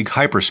of a big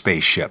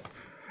hyperspace ship,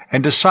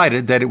 and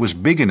decided that it was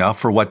big enough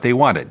for what they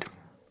wanted.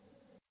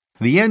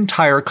 The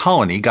entire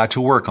colony got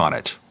to work on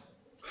it.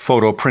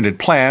 Photo-printed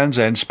plans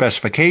and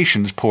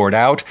specifications poured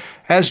out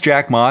as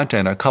Jackmont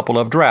and a couple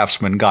of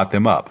draftsmen got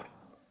them up.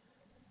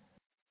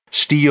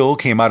 Steel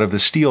came out of the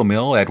steel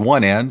mill at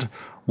one end,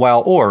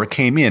 while ore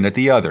came in at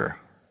the other.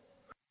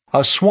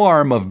 A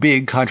swarm of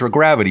big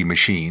contragravity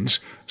machines,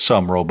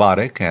 some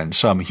robotic and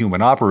some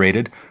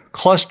human-operated,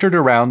 clustered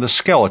around the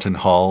skeleton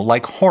hull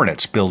like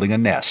hornets building a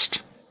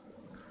nest.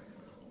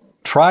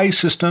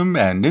 Tri-system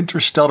and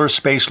interstellar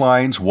space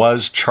lines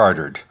was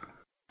chartered.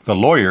 The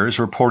lawyers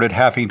reported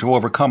having to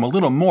overcome a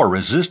little more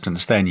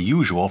resistance than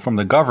usual from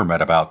the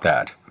government about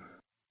that.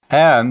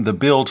 And the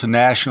bill to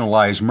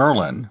nationalize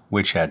Merlin,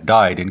 which had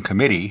died in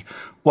committee,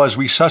 was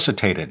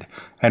resuscitated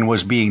and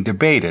was being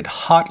debated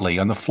hotly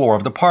on the floor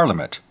of the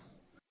Parliament.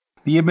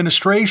 The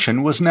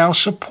administration was now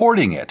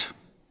supporting it.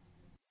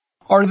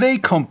 Are they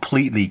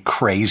completely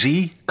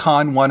crazy?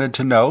 Khan wanted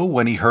to know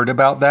when he heard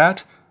about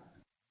that.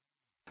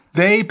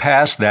 They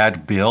passed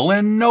that bill,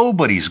 and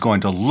nobody's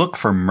going to look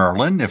for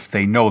Merlin if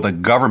they know the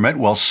government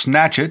will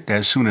snatch it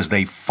as soon as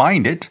they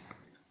find it.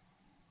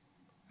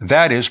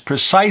 That is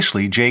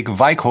precisely Jake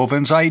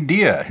Vikhoven's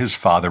idea, his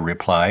father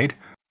replied.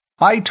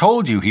 I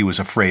told you he was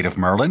afraid of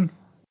Merlin.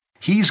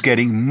 He's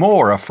getting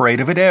more afraid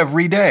of it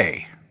every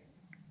day.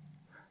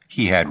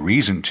 He had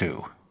reason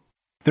to.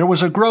 There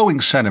was a growing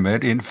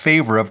sentiment in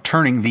favor of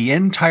turning the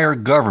entire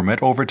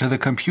government over to the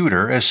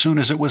computer as soon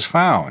as it was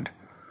found.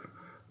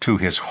 To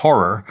his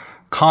horror,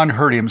 Khan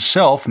heard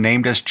himself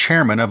named as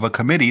chairman of a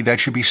committee that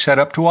should be set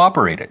up to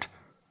operate it.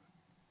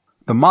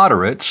 The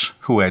moderates,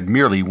 who had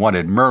merely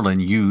wanted Merlin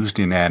used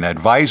in an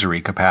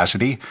advisory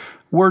capacity,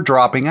 were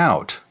dropping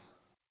out.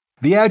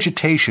 The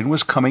agitation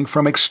was coming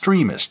from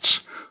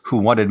extremists, who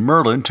wanted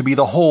Merlin to be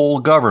the whole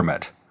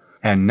government,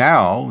 and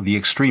now the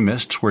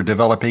extremists were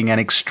developing an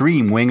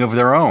extreme wing of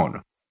their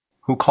own,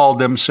 who called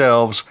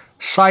themselves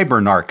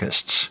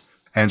cybernarchists,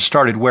 and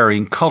started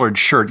wearing colored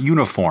shirt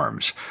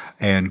uniforms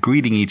and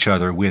greeting each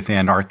other with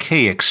an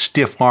archaic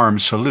stiff-arm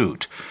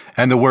salute,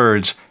 and the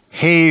words,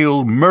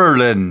 "Hail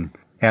Merlin!"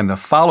 And the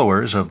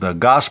followers of the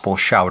gospel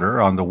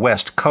shouter on the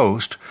west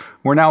coast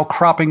were now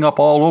cropping up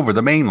all over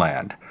the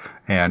mainland,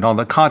 and on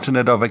the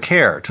continent of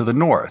Akare to the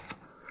north.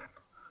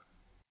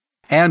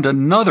 And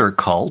another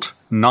cult,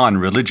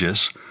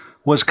 non-religious,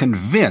 was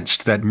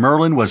convinced that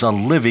Merlin was a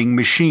living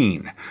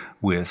machine,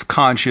 with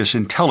conscious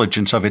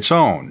intelligence of its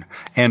own,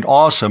 and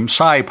awesome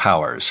psi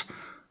powers,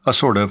 a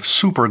sort of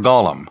super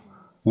golem,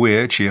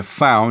 which, if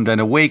found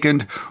and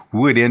awakened,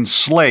 would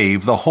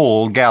enslave the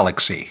whole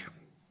galaxy.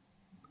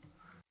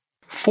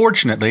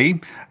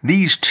 Fortunately,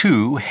 these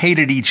two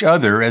hated each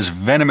other as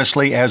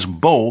venomously as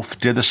both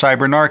did the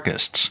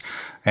cybernarchists,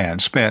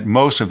 and spent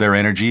most of their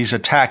energies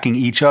attacking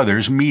each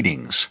other's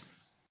meetings.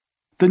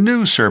 The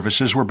news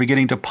services were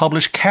beginning to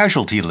publish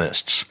casualty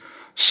lists,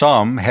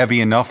 some heavy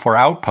enough for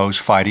outpost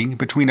fighting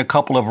between a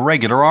couple of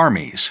regular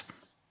armies.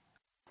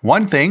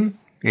 One thing,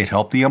 it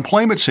helped the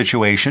employment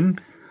situation.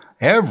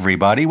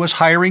 Everybody was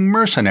hiring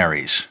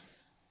mercenaries.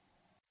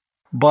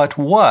 But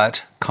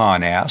what,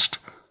 Khan asked,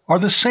 are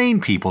the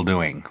sane people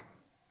doing?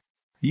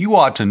 You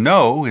ought to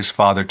know, his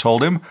father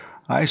told him.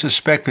 I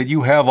suspect that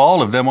you have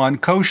all of them on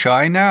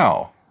Koshai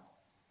now.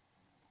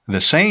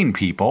 The sane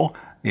people,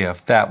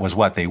 if that was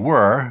what they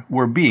were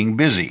being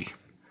busy.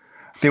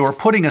 They were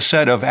putting a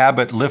set of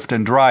Abbott lift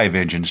and drive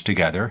engines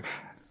together,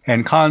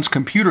 and Khan's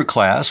computer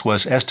class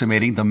was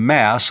estimating the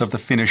mass of the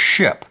finished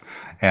ship,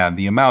 and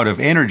the amount of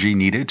energy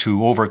needed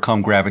to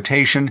overcome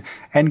gravitation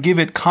and give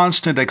it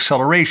constant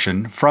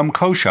acceleration from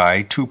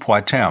Koshai to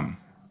Poitem.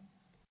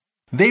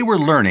 They were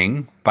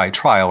learning, by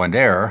trial and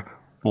error,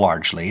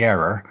 largely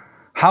error,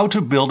 how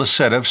to build a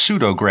set of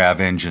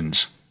pseudograv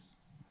engines.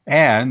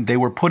 And they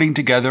were putting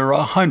together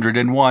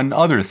 101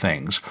 other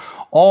things,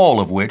 all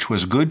of which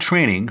was good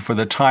training for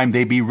the time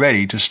they'd be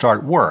ready to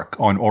start work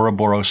on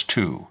Ouroboros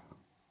II.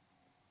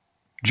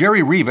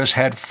 Jerry Rivas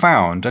had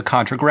found a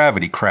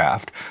contragravity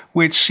craft,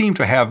 which seemed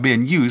to have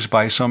been used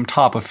by some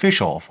top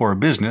official for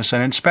business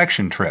and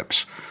inspection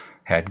trips,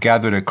 had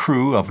gathered a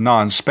crew of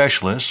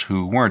non-specialists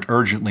who weren't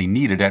urgently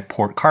needed at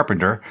Port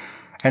Carpenter,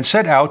 and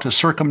set out to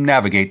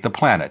circumnavigate the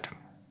planet.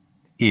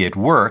 It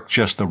worked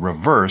just the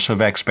reverse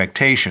of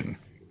expectation.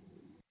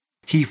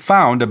 He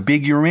found a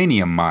big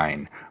uranium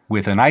mine,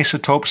 with an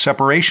isotope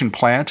separation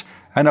plant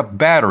and a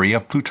battery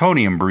of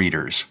plutonium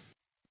breeders.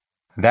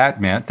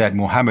 That meant that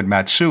Mohammed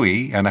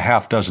Matsui and a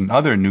half-dozen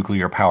other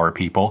nuclear power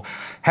people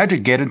had to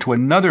get into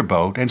another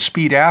boat and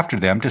speed after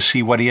them to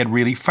see what he had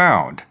really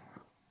found.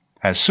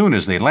 As soon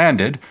as they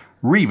landed,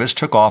 Rivas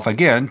took off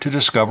again to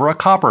discover a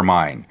copper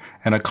mine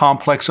and a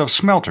complex of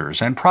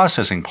smelters and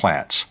processing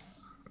plants.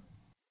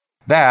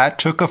 That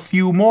took a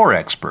few more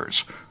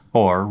experts,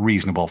 or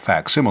reasonable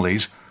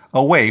facsimiles,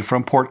 away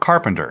from Port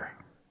Carpenter.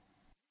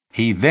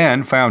 He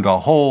then found a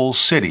whole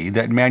city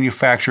that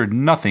manufactured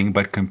nothing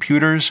but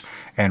computers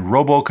and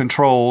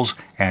robo-controls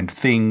and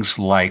things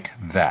like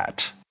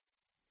that.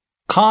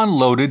 Khan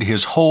loaded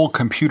his whole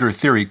computer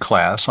theory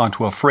class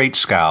onto a freight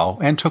scow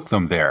and took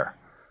them there.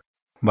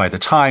 By the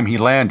time he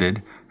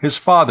landed, his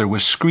father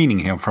was screening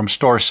him from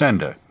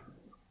Storsenda.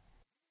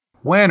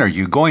 "When are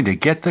you going to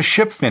get the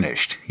ship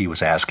finished?" he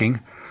was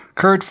asking.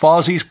 "Kurt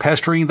Fozzie's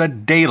pestering the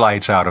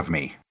daylights out of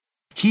me.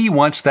 He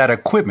wants that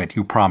equipment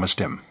you promised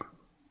him."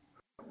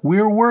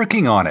 "We're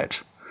working on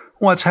it.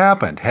 What's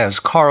happened?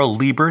 Has Carl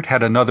Liebert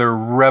had another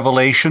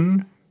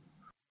revelation?"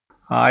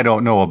 "I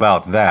don't know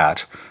about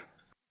that.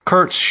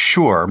 Kurt's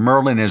sure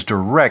Merlin is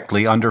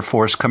directly under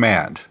Force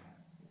Command.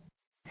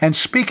 And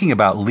speaking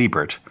about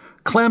Liebert,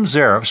 Clem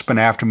Zareff's been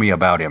after me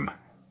about him.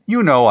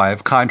 You know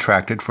I've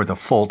contracted for the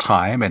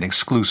full-time and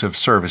exclusive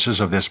services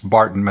of this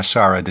Barton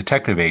Massara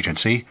detective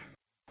agency.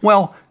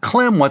 Well,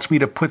 Clem wants me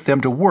to put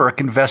them to work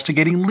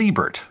investigating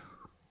Liebert."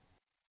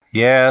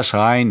 Yes,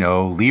 I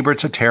know,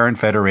 Liebert's a Terran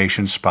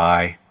Federation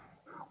spy.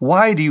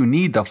 Why do you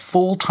need the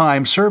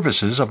full-time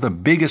services of the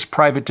biggest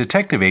private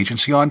detective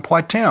agency on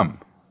Poitem?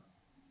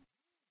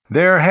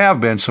 There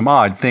have been some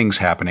odd things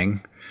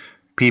happening.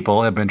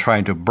 People have been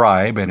trying to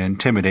bribe and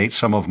intimidate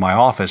some of my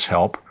office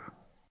help.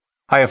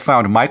 I have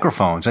found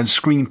microphones and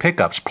screen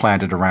pickups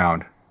planted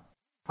around.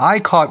 I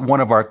caught one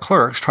of our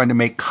clerks trying to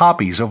make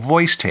copies of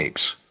voice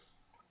tapes.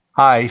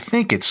 I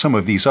think it's some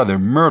of these other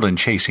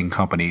Merlin-chasing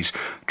companies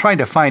trying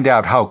to find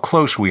out how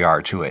close we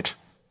are to it.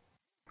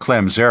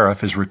 Clem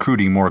Zaref is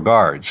recruiting more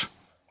guards.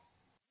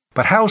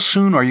 But how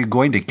soon are you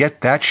going to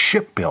get that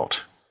ship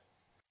built?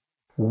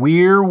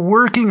 We're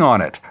working on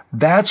it.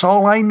 That's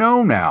all I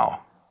know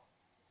now.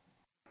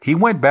 He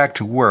went back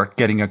to work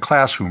getting a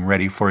classroom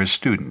ready for his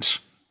students.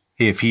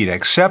 If he'd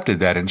accepted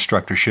that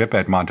instructorship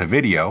at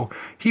Montevideo,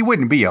 he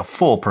wouldn't be a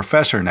full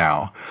professor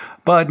now,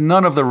 but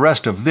none of the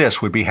rest of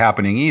this would be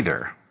happening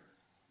either.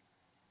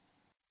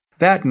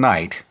 That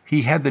night,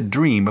 he had the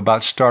dream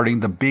about starting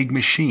the big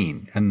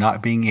machine and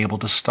not being able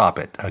to stop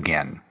it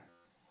again.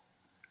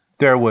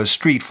 There was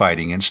street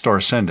fighting in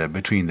Storsenda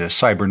between the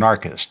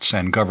cybernarchists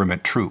and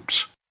government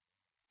troops.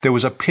 There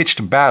was a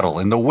pitched battle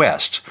in the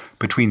west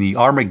between the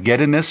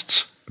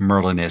Armageddonists,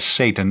 Merlin is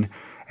Satan,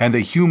 and the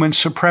Human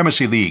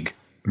Supremacy League,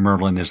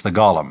 Merlin is the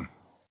Golem,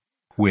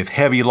 with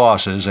heavy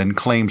losses and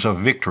claims of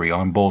victory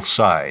on both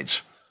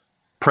sides.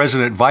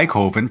 President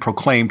Weichhoven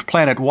proclaimed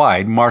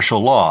planet-wide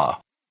martial law,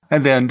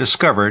 and then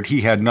discovered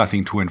he had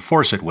nothing to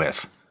enforce it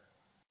with.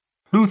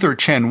 Luther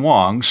Chen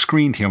Wang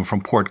screened him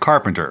from Port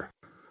Carpenter.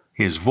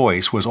 His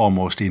voice was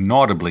almost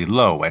inaudibly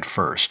low at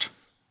first.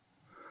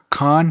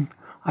 "Con,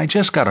 I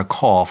just got a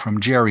call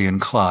from Jerry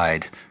and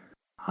Clyde.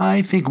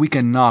 I think we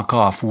can knock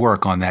off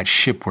work on that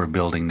ship we're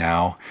building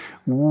now.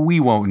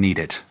 We won't need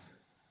it."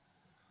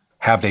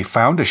 Have they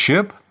found a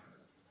ship?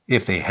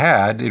 If they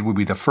had, it would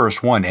be the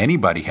first one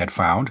anybody had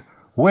found.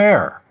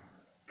 Where?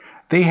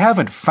 They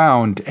haven't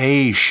found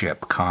a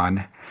ship,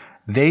 Con.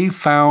 They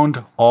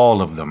found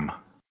all of them.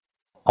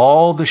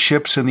 All the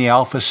ships in the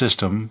Alpha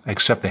system,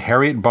 except the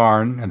Harriet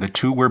Barn and the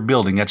two we're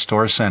building at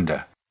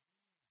Storsenda.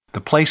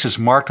 The place is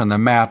marked on the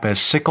map as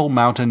Sickle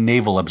Mountain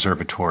Naval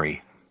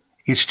Observatory.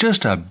 It's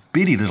just a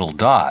bitty little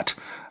dot,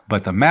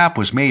 but the map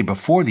was made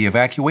before the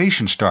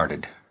evacuation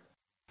started.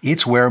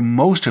 It's where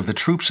most of the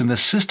troops in the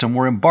system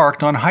were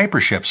embarked on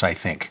hyperships, I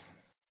think.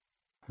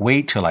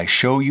 Wait till I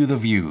show you the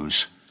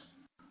views.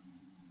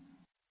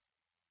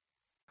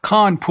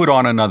 Con put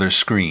on another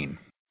screen.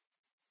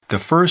 The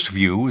first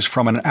view was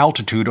from an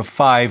altitude of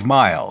 5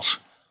 miles.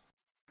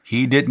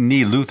 He didn't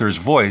need Luther's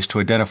voice to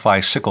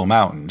identify Sickle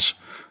Mountains,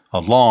 a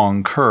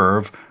long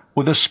curve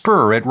with a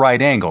spur at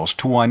right angles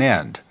to one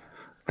end.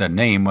 The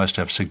name must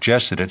have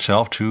suggested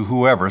itself to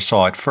whoever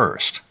saw it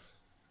first.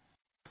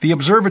 The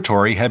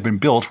observatory had been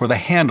built where the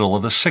handle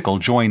of the sickle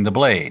joined the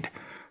blade.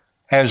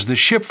 As the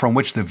ship from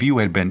which the view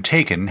had been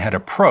taken had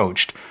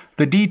approached,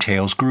 the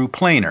details grew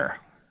plainer.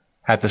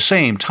 At the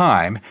same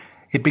time,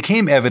 it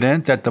became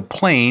evident that the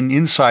plane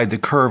inside the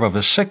curve of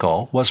the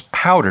sickle was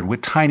powdered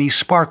with tiny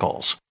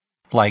sparkles,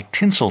 like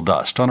tinsel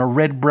dust on a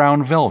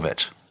red-brown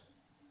velvet.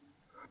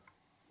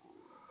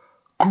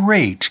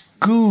 Great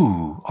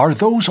goo! Are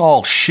those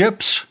all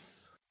ships?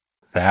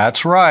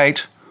 That's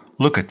right.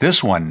 Look at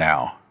this one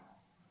now.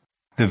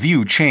 The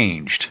view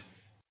changed.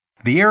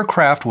 The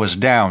aircraft was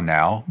down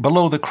now,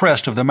 below the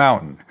crest of the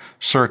mountain,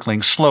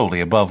 circling slowly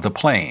above the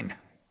plane.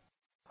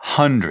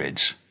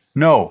 Hundreds,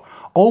 no,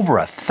 over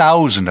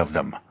 1,000 of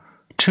them,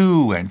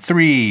 2 and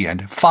 3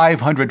 and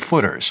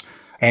 500-footers,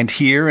 and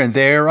here and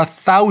there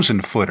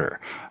 1,000-footer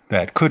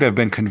that could have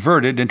been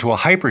converted into a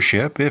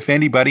hypership if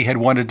anybody had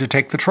wanted to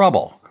take the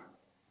trouble.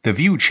 The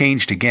view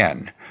changed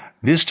again,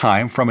 this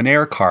time from an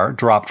air car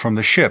dropped from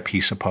the ship, he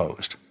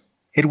supposed.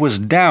 It was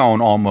down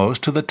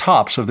almost to the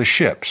tops of the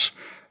ships,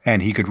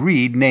 and he could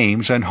read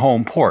names and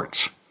home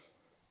ports.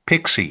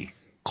 Pixie,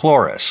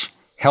 Chloris,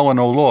 Helen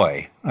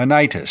O'Loy,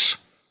 Anitis.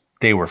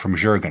 They were from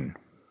Jurgen.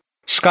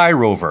 Sky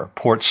Rover,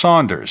 Port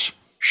Saunders.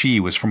 She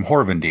was from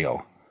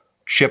Horvendale.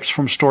 Ships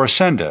from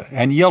Storsenda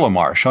and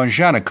Yellowmarsh on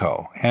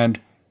Janico, and...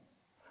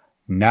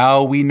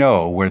 Now we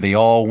know where they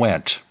all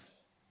went.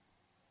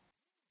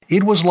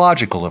 It was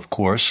logical, of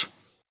course.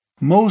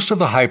 Most of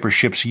the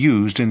hyperships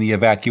used in the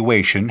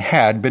evacuation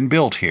had been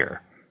built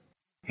here.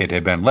 It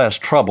had been less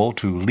trouble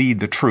to lead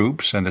the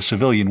troops and the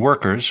civilian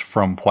workers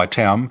from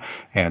Poitem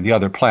and the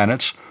other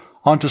planets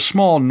onto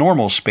small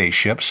normal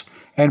spaceships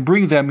and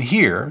bring them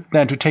here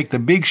than to take the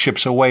big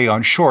ships away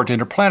on short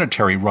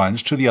interplanetary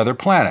runs to the other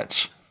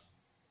planets.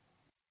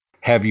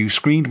 Have you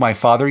screened my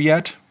father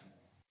yet?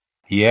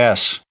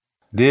 Yes.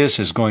 This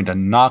is going to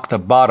knock the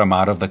bottom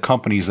out of the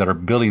companies that are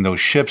building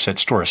those ships at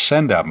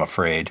Storsenda, I'm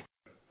afraid.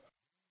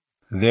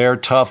 They're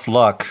tough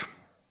luck.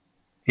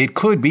 It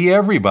could be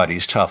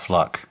everybody's tough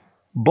luck.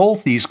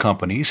 Both these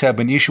companies have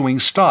been issuing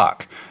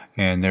stock,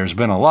 and there's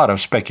been a lot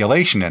of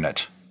speculation in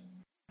it.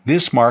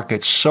 This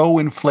market's so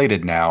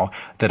inflated now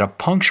that a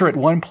puncture at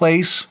one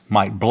place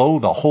might blow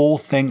the whole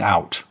thing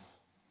out.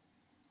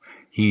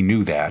 He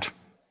knew that.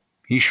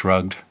 He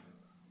shrugged.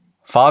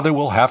 Father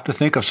will have to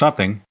think of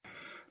something.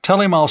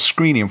 Tell him I'll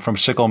screen him from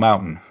Sickle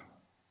Mountain."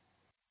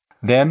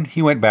 Then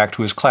he went back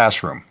to his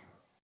classroom.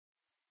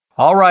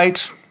 "All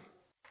right.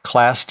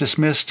 Class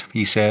dismissed,"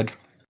 he said.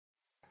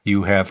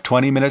 "You have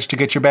 20 minutes to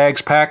get your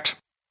bags packed.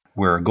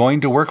 We're going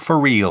to work for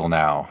real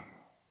now."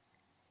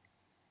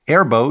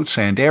 Airboats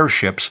and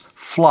airships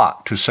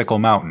flocked to Sickle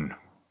Mountain.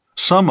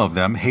 Some of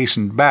them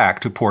hastened back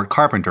to Port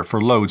Carpenter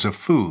for loads of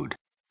food,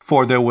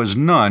 for there was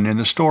none in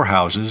the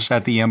storehouses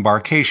at the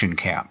embarkation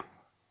camp.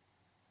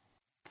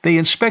 They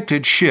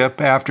inspected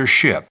ship after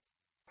ship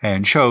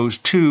and chose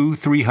 2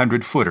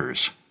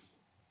 300-footers.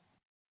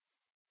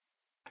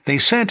 They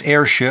sent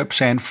airships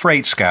and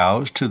freight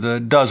scows to the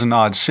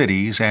dozen-odd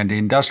cities and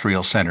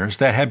industrial centers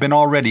that had been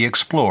already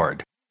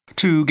explored,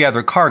 to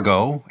gather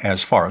cargo,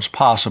 as far as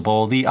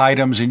possible, the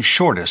items in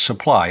shortest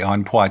supply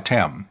on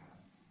Poitem.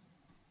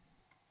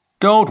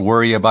 "Don't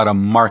worry about a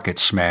market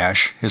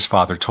smash," his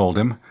father told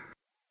him.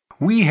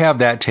 "We have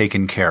that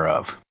taken care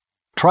of.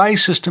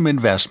 Tri-System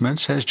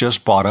Investments has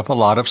just bought up a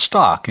lot of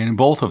stock in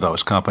both of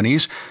those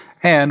companies,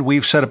 and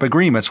we've set up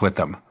agreements with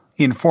them,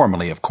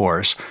 informally of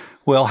course.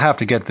 We'll have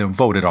to get them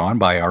voted on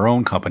by our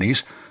own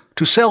companies,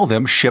 to sell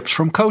them ships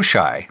from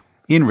Koshai.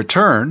 In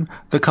return,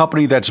 the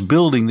company that's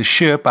building the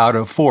ship out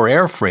of 4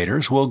 air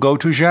freighters will go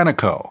to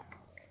Janico.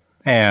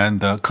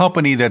 And the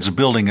company that's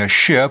building a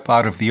ship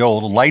out of the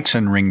old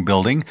Leitzen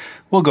building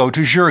will go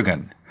to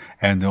Jurgen,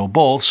 and they'll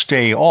both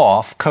stay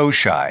off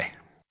Koshai.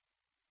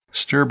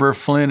 Sturber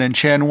Flynn and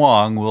Chen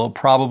Wang will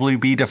probably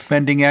be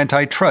defending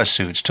antitrust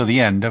suits till the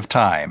end of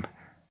time.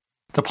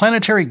 The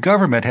planetary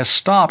government has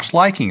stopped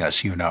liking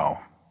us, you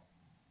know.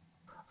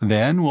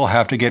 Then we'll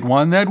have to get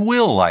one that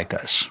will like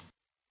us.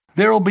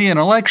 There'll be an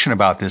election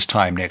about this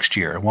time next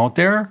year, won't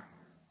there?"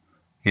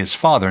 His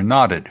father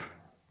nodded.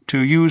 "To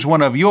use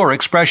one of your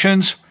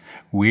expressions,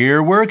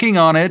 we're working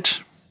on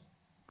it."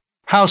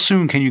 "How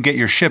soon can you get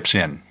your ships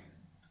in?"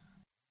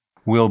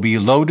 "We'll be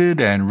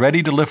loaded and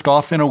ready to lift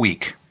off in a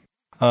week.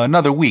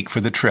 Another week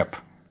for the trip."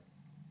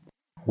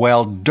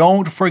 "Well,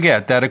 don't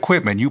forget that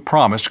equipment you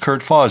promised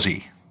Kurt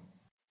Fawsey."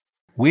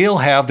 "We'll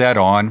have that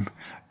on.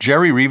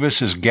 Jerry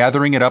Rivas is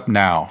gathering it up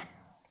now."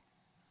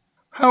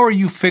 "How are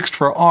you fixed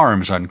for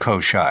arms on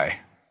Koshai?"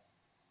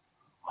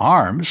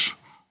 "Arms?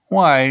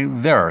 Why,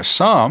 there are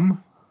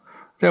some.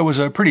 There was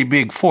a pretty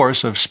big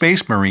force of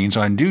Space Marines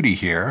on duty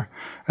here,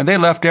 and they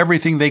left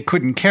everything they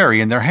couldn't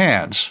carry in their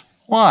hands.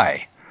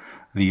 Why?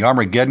 The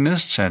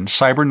Armageddonists and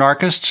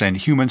Cybernarchists and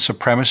Human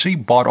Supremacy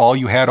bought all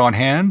you had on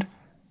hand?"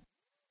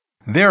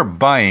 "They're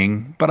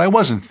buying, but I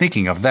wasn't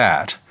thinking of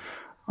that.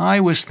 I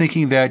was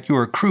thinking that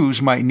your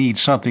crews might need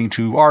something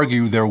to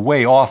argue their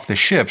way off the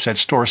ships at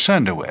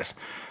Storsenda with.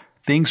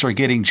 Things are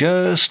getting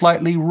just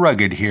slightly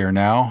rugged here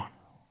now."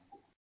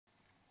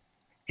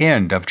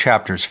 End of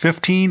chapters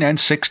 15 and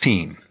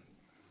 16.